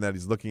interesting that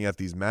he's looking at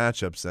these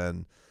matchups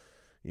and,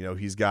 you know,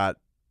 he's got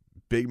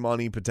big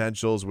money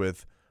potentials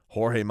with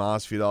Jorge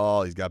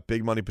Masvidal. He's got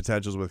big money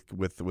potentials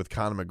with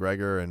Conor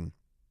McGregor. And,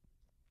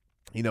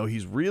 you know,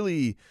 he's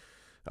really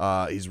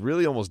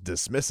almost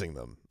dismissing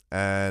them.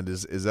 And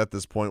is at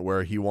this point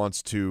where he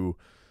wants to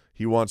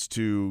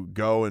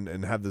go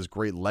and have this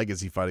great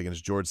legacy fight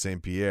against Georges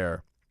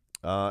St-Pierre,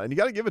 and you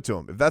got to give it to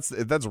him if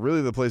that's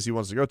really the place he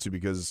wants to go to,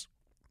 because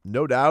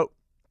no doubt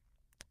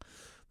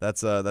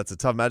that's a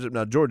tough matchup.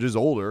 Now George is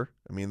older,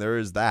 I mean there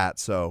is that,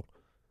 so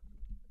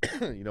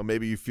you know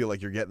maybe you feel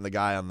like you're getting the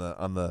guy on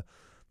the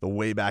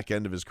way back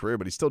end of his career,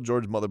 but he's still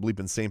George Mother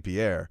Bleeping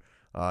St-Pierre.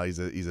 He's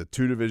a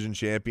 2-division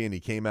champion. He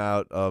came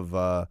out of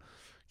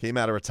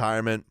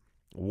retirement.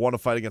 Won a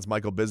fight against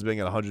Michael Bisping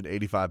at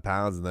 185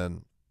 pounds, and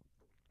then,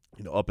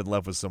 you know, up and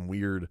left with some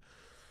weird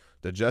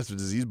digestive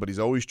disease, but he's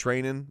always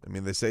training. I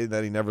mean, they say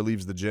that he never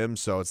leaves the gym,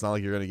 so it's not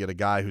like you're going to get a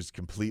guy who's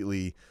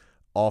completely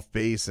off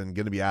base and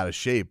going to be out of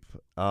shape.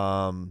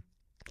 I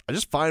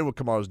just find what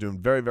Kamaru's doing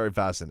very, very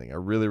fascinating. I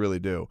really, really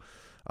do.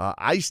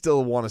 I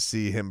still want to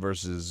see him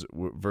versus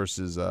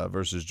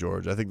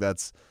George. I think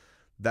that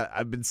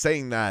I've been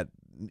saying that,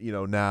 you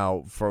know,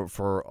 now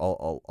for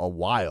a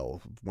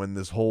while. When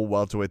this whole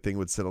welterweight thing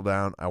would settle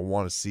down, I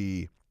want to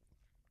see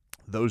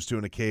those two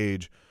in a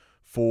cage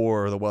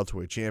for the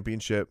welterweight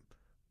championship.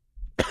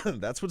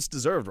 That's what's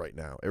deserved right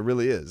now. It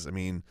really is. I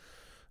mean,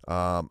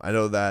 I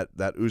know that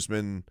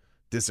Usman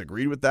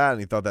disagreed with that and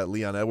he thought that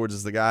Leon Edwards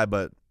is the guy,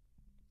 but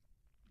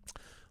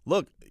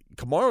look,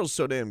 Kamaru's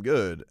so damn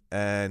good,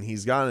 and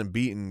he's gone and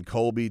beaten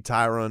Colby,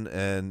 Tyron,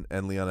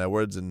 and Leon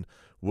Edwards, and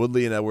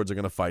Woodley and Edwards are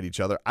going to fight each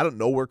other. I don't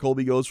know where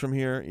Colby goes from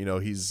here. You know,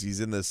 he's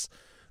in this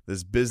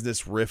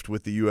business rift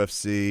with the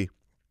UFC.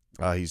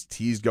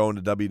 He's going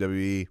to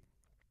WWE.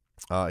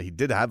 He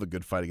did have a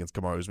good fight against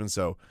Kamaru Usman,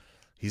 so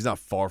he's not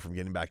far from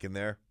getting back in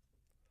there.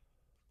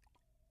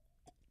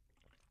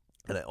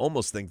 And I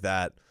almost think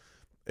that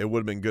it would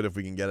have been good if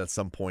we can get at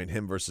some point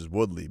him versus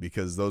Woodley,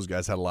 because those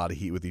guys had a lot of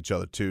heat with each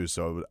other too.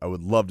 So I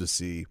would love to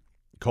see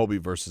Colby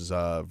versus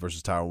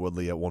Tyron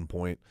Woodley at one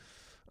point.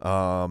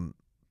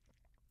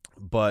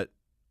 But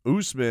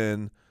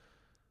Usman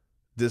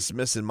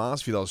dismissing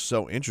Masvidal is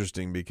so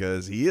interesting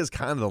because he is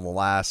kind of the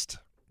last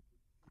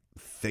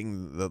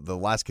thing, the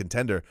last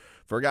contender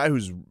for a guy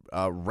whose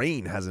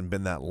reign hasn't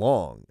been that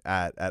long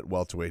at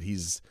welterweight.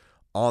 He's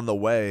on the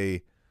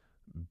way,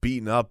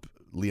 beating up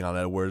Leon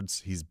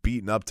Edwards. He's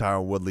beaten up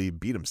Tyron Woodley,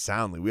 beat him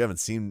soundly. We haven't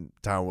seen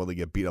Tyron Woodley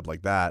get beat up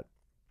like that.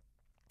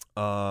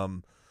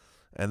 And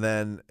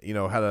then, you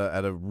know, had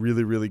a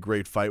really, really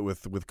great fight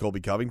with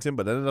Colby Covington,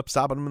 but ended up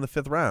stopping him in the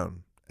 5th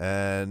round.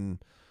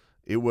 And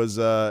it was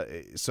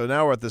so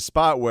now we're at this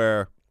spot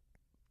where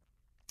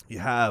you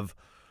have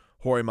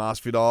Jorge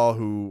Masvidal,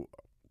 who,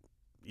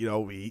 you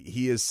know,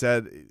 he has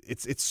said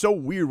it's so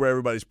weird where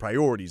everybody's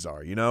priorities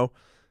are. You know,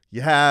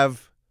 you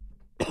have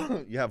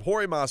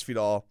Jorge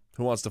Masvidal,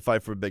 who wants to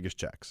fight for the biggest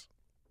checks,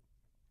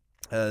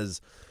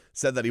 has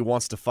said that he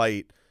wants to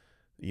fight,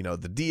 you know,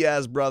 the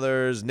Diaz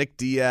brothers, Nick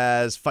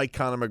Diaz, fight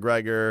Conor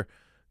McGregor,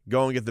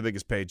 go and get the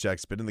biggest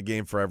paychecks. Been in the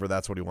game forever.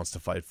 That's what he wants to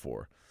fight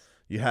for.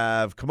 You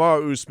have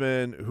Kamaru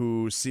Usman,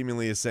 who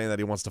seemingly is saying that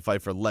he wants to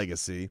fight for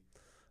legacy,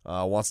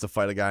 wants to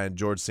fight a guy in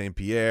Georges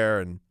St-Pierre,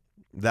 and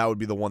that would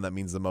be the one that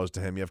means the most to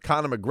him. You have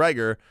Conor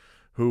McGregor,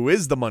 who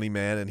is the money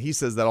man, and he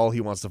says that all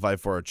he wants to fight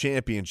for are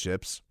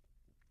championships,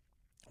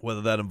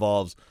 whether that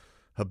involves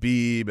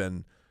Habib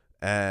and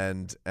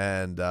and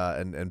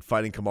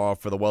fighting Kamaru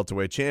for the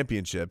welterweight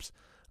championships.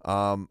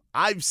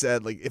 I've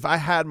said, like, if I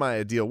had my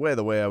ideal way,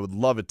 the way I would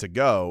love it to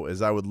go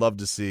is I would love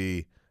to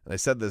see, and I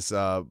said this,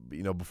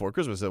 before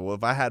Christmas. I said, well,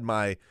 if I had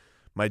my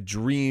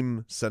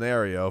dream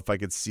scenario, if I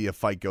could see a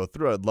fight go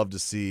through, I'd love to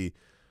see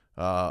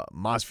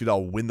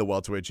Masvidal win the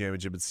welterweight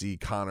championship and see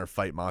Conor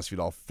fight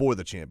Masvidal for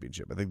the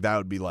championship. I think that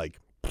would be like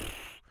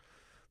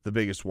the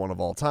biggest one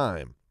of all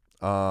time.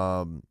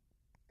 For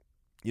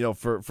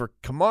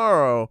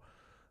Kamaru,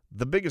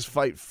 the biggest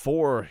fight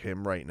for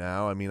him right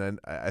now, I mean,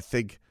 I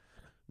think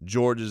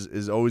George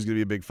is always going to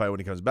be a big fight when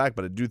he comes back,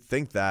 but I do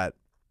think that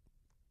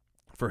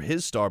for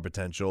his star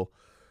potential,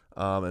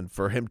 and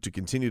for him to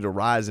continue to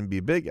rise and be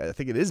big, I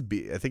think it is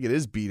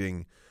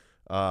beating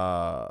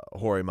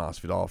Jorge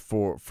Masvidal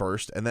for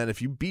first, and then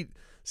if you beat,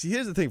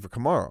 here's the thing for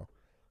Kamaru,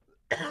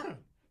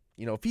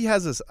 if he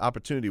has this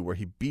opportunity where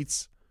he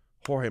beats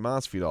Jorge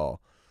Masvidal,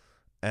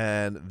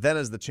 and then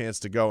has the chance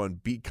to go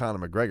and beat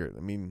Conor McGregor, I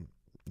mean,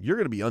 you're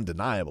going to be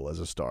undeniable as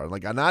a star.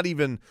 Like, not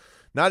even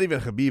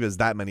Khabib has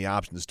that many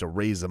options to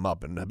raise him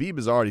up, and Khabib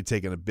has already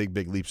taken a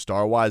big leap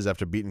star-wise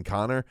after beating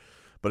Conor.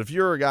 But if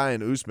you're a guy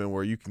in Usman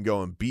where you can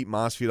go and beat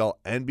Masvidal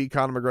and beat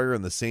Conor McGregor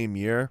in the same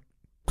year,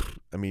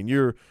 I mean,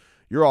 you're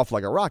off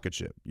like a rocket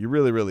ship. You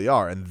really, really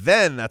are. And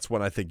then that's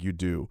when I think you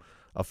do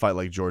a fight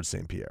like George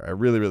St. Pierre. I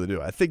really, really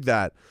do. I think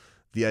that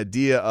the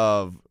idea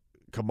of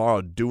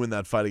Kamaru doing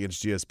that fight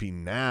against GSP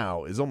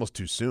now is almost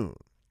too soon.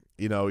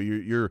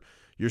 You're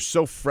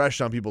so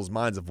fresh on people's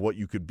minds of what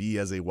you could be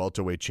as a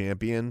welterweight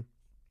champion.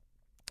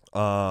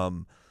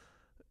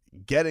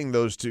 Getting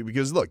those two,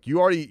 because look, you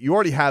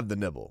already have the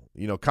nibble.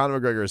 Conor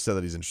McGregor has said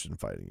that he's interested in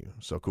fighting you,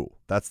 so cool,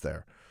 that's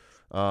there.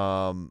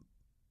 But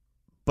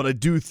I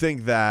do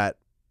think that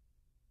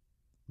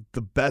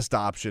the best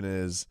option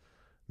is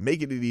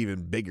make it an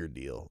even bigger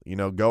deal.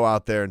 Go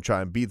out there and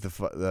try and beat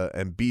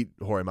beat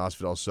Jorge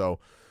Masvidal. So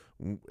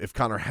if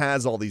Conor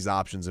has all these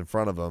options in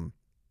front of him,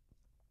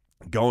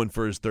 going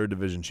for his third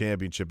division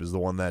championship is the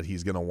one that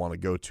he's going to want to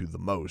go to the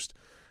most.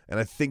 And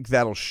I think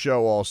that'll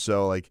show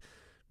also, like,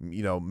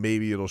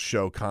 maybe it'll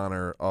show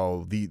Conor,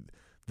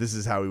 this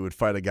is how he would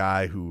fight a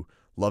guy who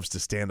loves to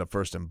stand up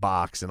first and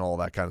box and all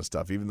that kind of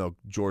stuff. Even though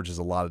George has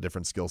a lot of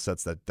different skill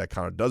sets that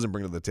Conor doesn't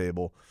bring to the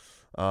table,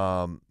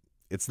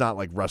 it's not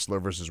like wrestler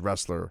versus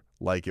wrestler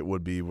like it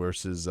would be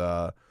versus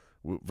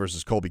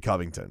Colby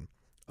Covington.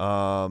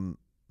 That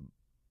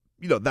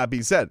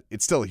being said,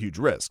 it's still a huge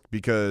risk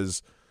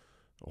because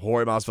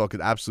Jorge Masvidal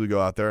could absolutely go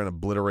out there and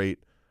obliterate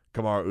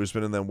Kamaru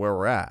Usman, and then where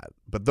we're at.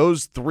 But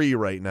those three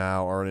right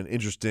now are in an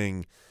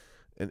interesting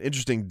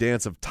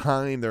dance of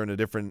time. They're in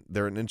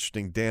an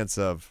interesting dance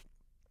of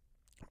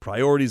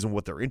priorities and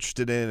what they're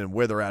interested in and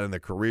where they're at in their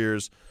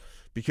careers,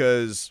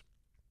 because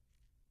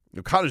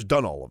Conor's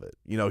done all of it.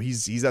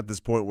 He's at this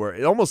point where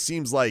it almost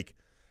seems like,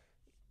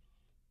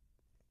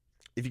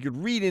 if you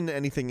could read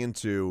anything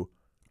into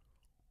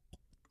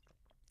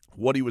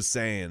what he was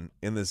saying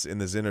in this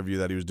interview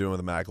that he was doing with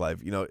the Mac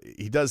Life,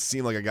 he does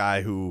seem like a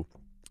guy who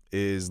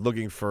is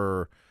looking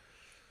for,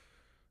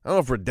 I don't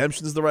know if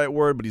redemption is the right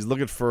word, but he's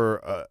looking for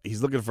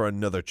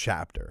another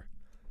chapter.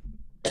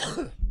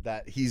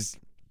 That he's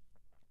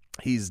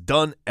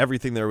done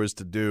everything there is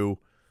to do,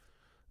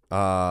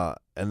 and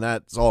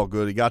that's all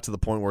good. He got to the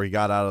point where he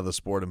got out of the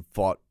sport and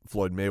fought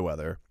Floyd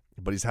Mayweather,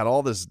 but he's had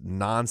all this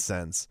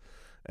nonsense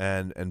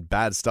and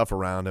bad stuff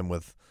around him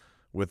with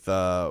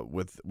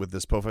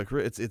this post-fight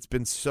career. It's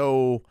been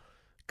so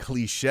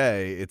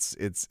cliche.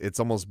 It's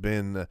almost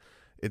been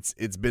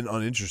it's been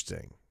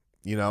uninteresting,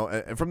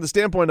 and from the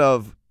standpoint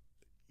of,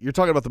 you're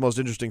talking about the most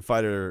interesting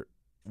fighter,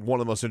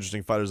 one of the most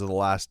interesting fighters of the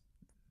last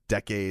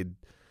decade,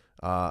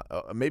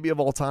 maybe of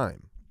all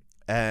time.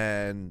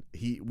 And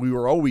we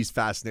were always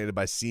fascinated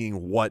by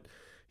seeing what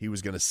he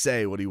was going to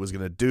say, what he was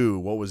going to do,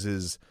 what was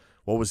his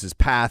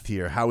path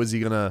here, how is he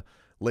going to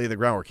lay the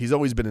groundwork. He's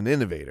always been an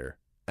innovator,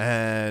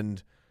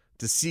 and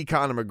to see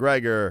Conor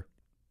McGregor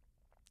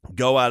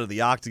go out of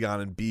the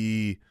octagon and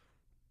be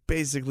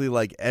basically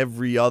like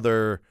every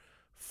other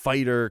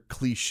fighter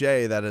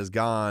cliche that has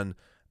gone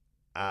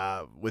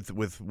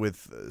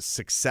with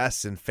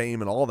success and fame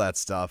and all that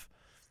stuff,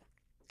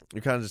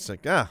 you're kind of just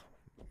like,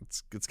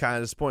 it's kind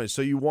of disappointing.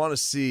 So you want to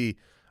see,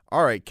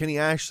 all right, can he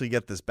actually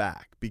get this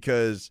back?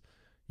 Because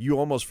you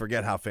almost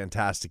forget how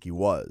fantastic he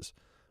was.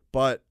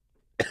 But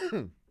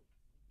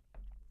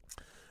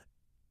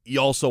you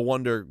also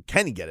wonder,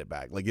 can he get it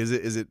back? Like, is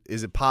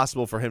it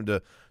possible for him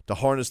to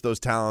harness those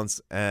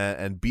talents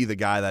and be the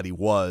guy that he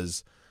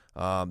was,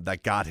 that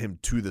got him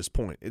to this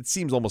point? It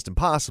seems almost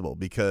impossible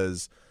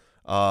because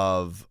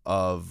of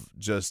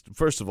just,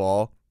 first of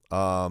all,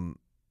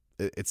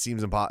 it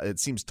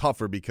seems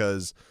tougher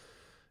because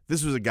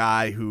this was a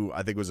guy who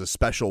I think was a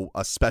special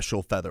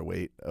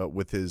featherweight,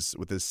 with his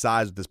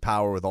size, with his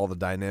power, with all the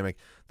dynamic,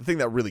 the thing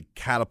that really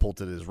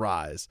catapulted his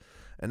rise.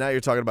 And now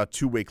you're talking about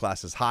 2 weight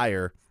classes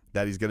higher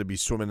that he's going to be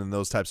swimming in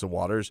those types of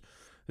waters.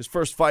 His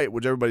first fight,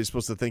 which everybody's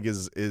supposed to think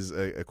is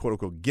a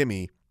quote-unquote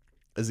gimme,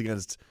 is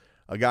against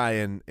a guy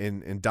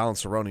in Donald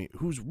Cerrone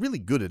who's really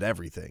good at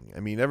everything. I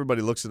mean,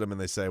 everybody looks at him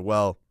and they say,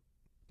 well,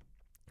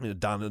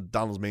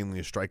 Donald's mainly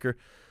a striker.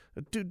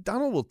 Dude,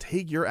 Donald will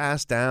take your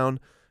ass down.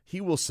 He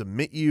will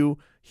submit you.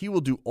 He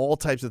will do all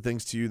types of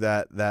things to you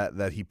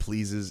that he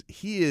pleases.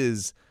 He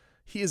is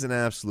an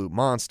absolute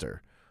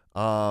monster.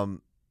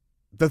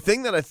 The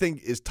thing that I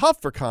think is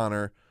tough for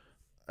Conor,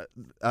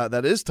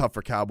 that is tough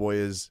for Cowboy,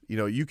 is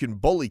you can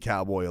bully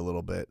Cowboy a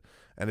little bit,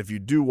 and if you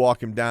do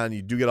walk him down,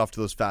 you do get off to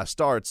those fast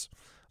starts,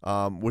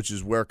 which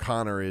is where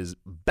Conor is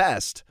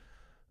best.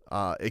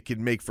 It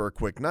can make for a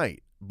quick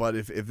night. But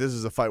if this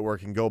is a fight where it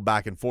can go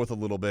back and forth a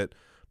little bit,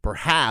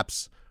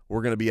 perhaps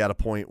we're going to be at a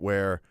point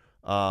where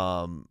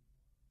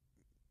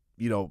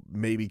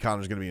maybe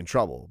Conor's going to be in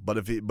trouble.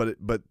 But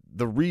but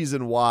the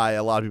reason why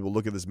a lot of people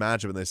look at this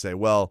matchup and they say,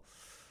 well,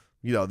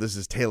 this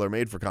is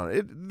tailor-made for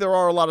Conor. There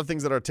are a lot of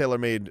things that are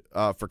tailor-made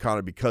for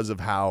Conor because of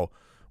how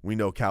we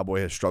know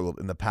Cowboy has struggled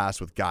in the past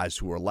with guys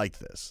who are like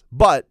this.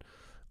 But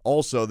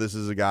also, this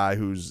is a guy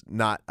who's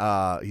not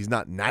he's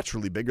not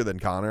naturally bigger than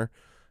Conor.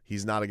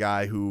 He's not a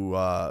guy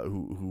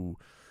who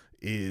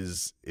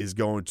is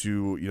going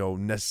to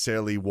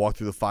necessarily walk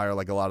through the fire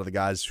like a lot of the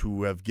guys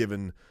who have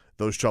given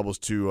those troubles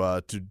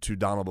to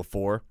Donald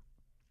before.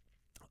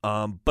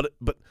 But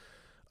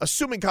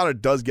assuming Conor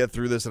does get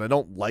through this, and I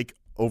don't like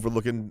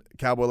overlooking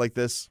Cowboy like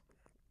this,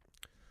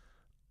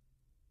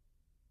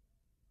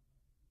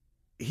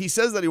 he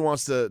says that he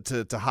wants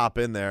to hop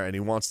in there and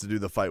he wants to do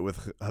the fight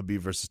with Khabib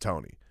versus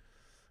Tony.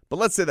 But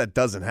let's say that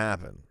doesn't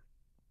happen.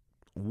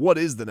 What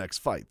is the next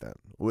fight then?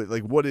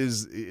 Like, what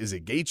is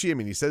it Gaethje? I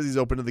mean, he says he's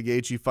open to the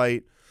Gaethje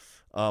fight,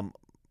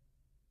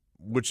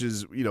 which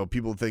is,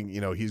 people think,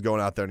 he's going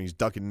out there and he's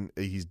ducking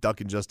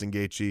Justin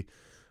Gaethje.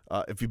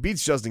 If he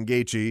beats Justin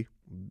Gaethje,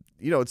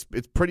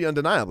 it's pretty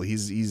undeniable.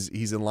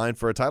 He's in line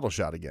for a title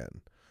shot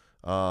again.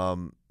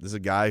 This is a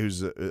guy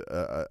who's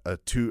a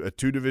two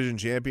division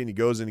champion. He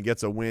goes and he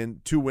gets a win,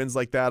 2 wins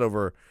like that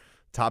over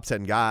top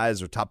 10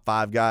 guys or top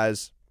 5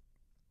 guys,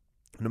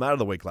 no matter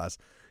the weight class.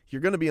 You're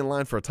going to be in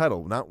line for a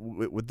title. Not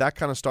with that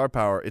kind of star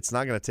power, it's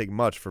not going to take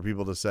much for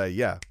people to say,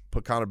 yeah,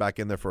 put Conor back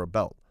in there for a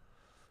belt.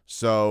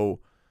 So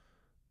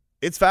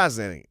it's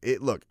fascinating.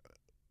 Look,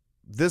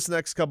 this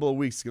next couple of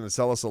weeks is going to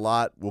sell us a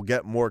lot. We'll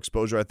get more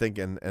exposure, I think,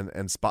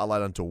 and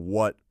spotlight onto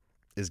what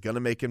is going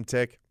to make him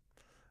tick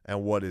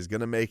and what is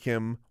going to make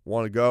him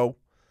want to go.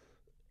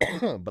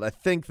 But I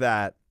think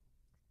that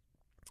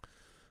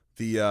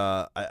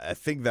I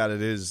think that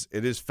it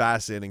is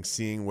fascinating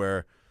seeing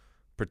where,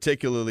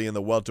 particularly in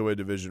the welterweight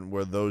division,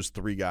 where those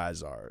 3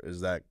 guys are, is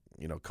that,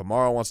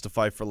 Kamaru wants to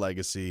fight for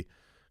legacy.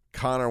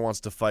 Conor wants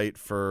to fight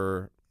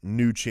for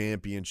new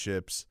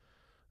championships,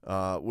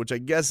 which I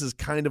guess is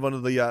kind of under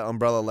the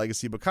umbrella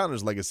legacy, but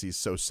Conor's legacy is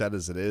so set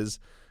as it is.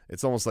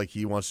 It's almost like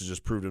he wants to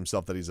just prove to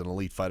himself that he's an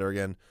elite fighter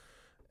again.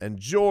 And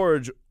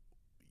George,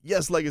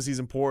 yes, legacy is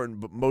important,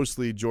 but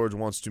mostly George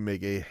wants to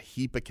make a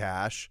heap of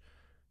cash,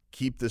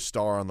 keep this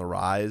star on the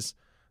rise.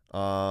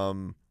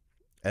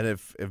 And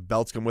if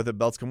belts come with it,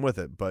 belts come with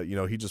it. But,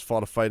 he just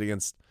fought a fight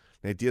against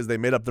Nate Diaz. They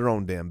made up their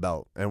own damn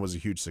belt, and it was a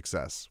huge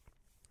success.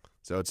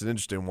 So it's an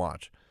interesting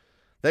watch.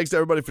 Thanks to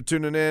everybody for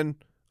tuning in.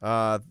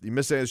 You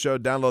missed any of the show,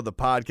 download the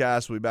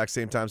podcast. We'll be back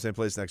same time, same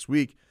place next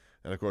week.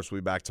 And, of course,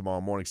 we'll be back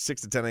tomorrow morning,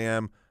 6 to 10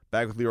 a.m.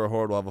 Back with Leroy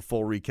Horde. We'll have a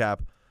full recap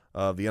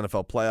of the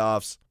NFL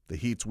playoffs, the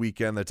Heat's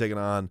weekend. They're taking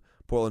on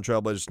Portland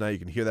Trailblazers tonight. You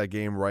can hear that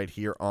game right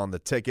here on the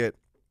ticket.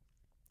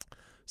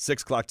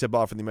 6 o'clock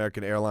tip-off in the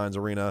American Airlines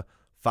Arena.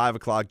 5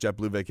 o'clock,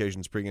 JetBlue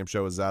Vacations pregame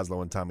show with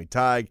Zaslow and Tommy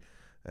Tig.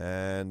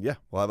 And, yeah,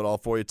 we'll have it all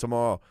for you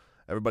tomorrow.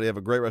 Everybody have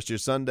a great rest of your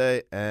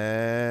Sunday,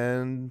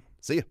 and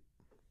see you.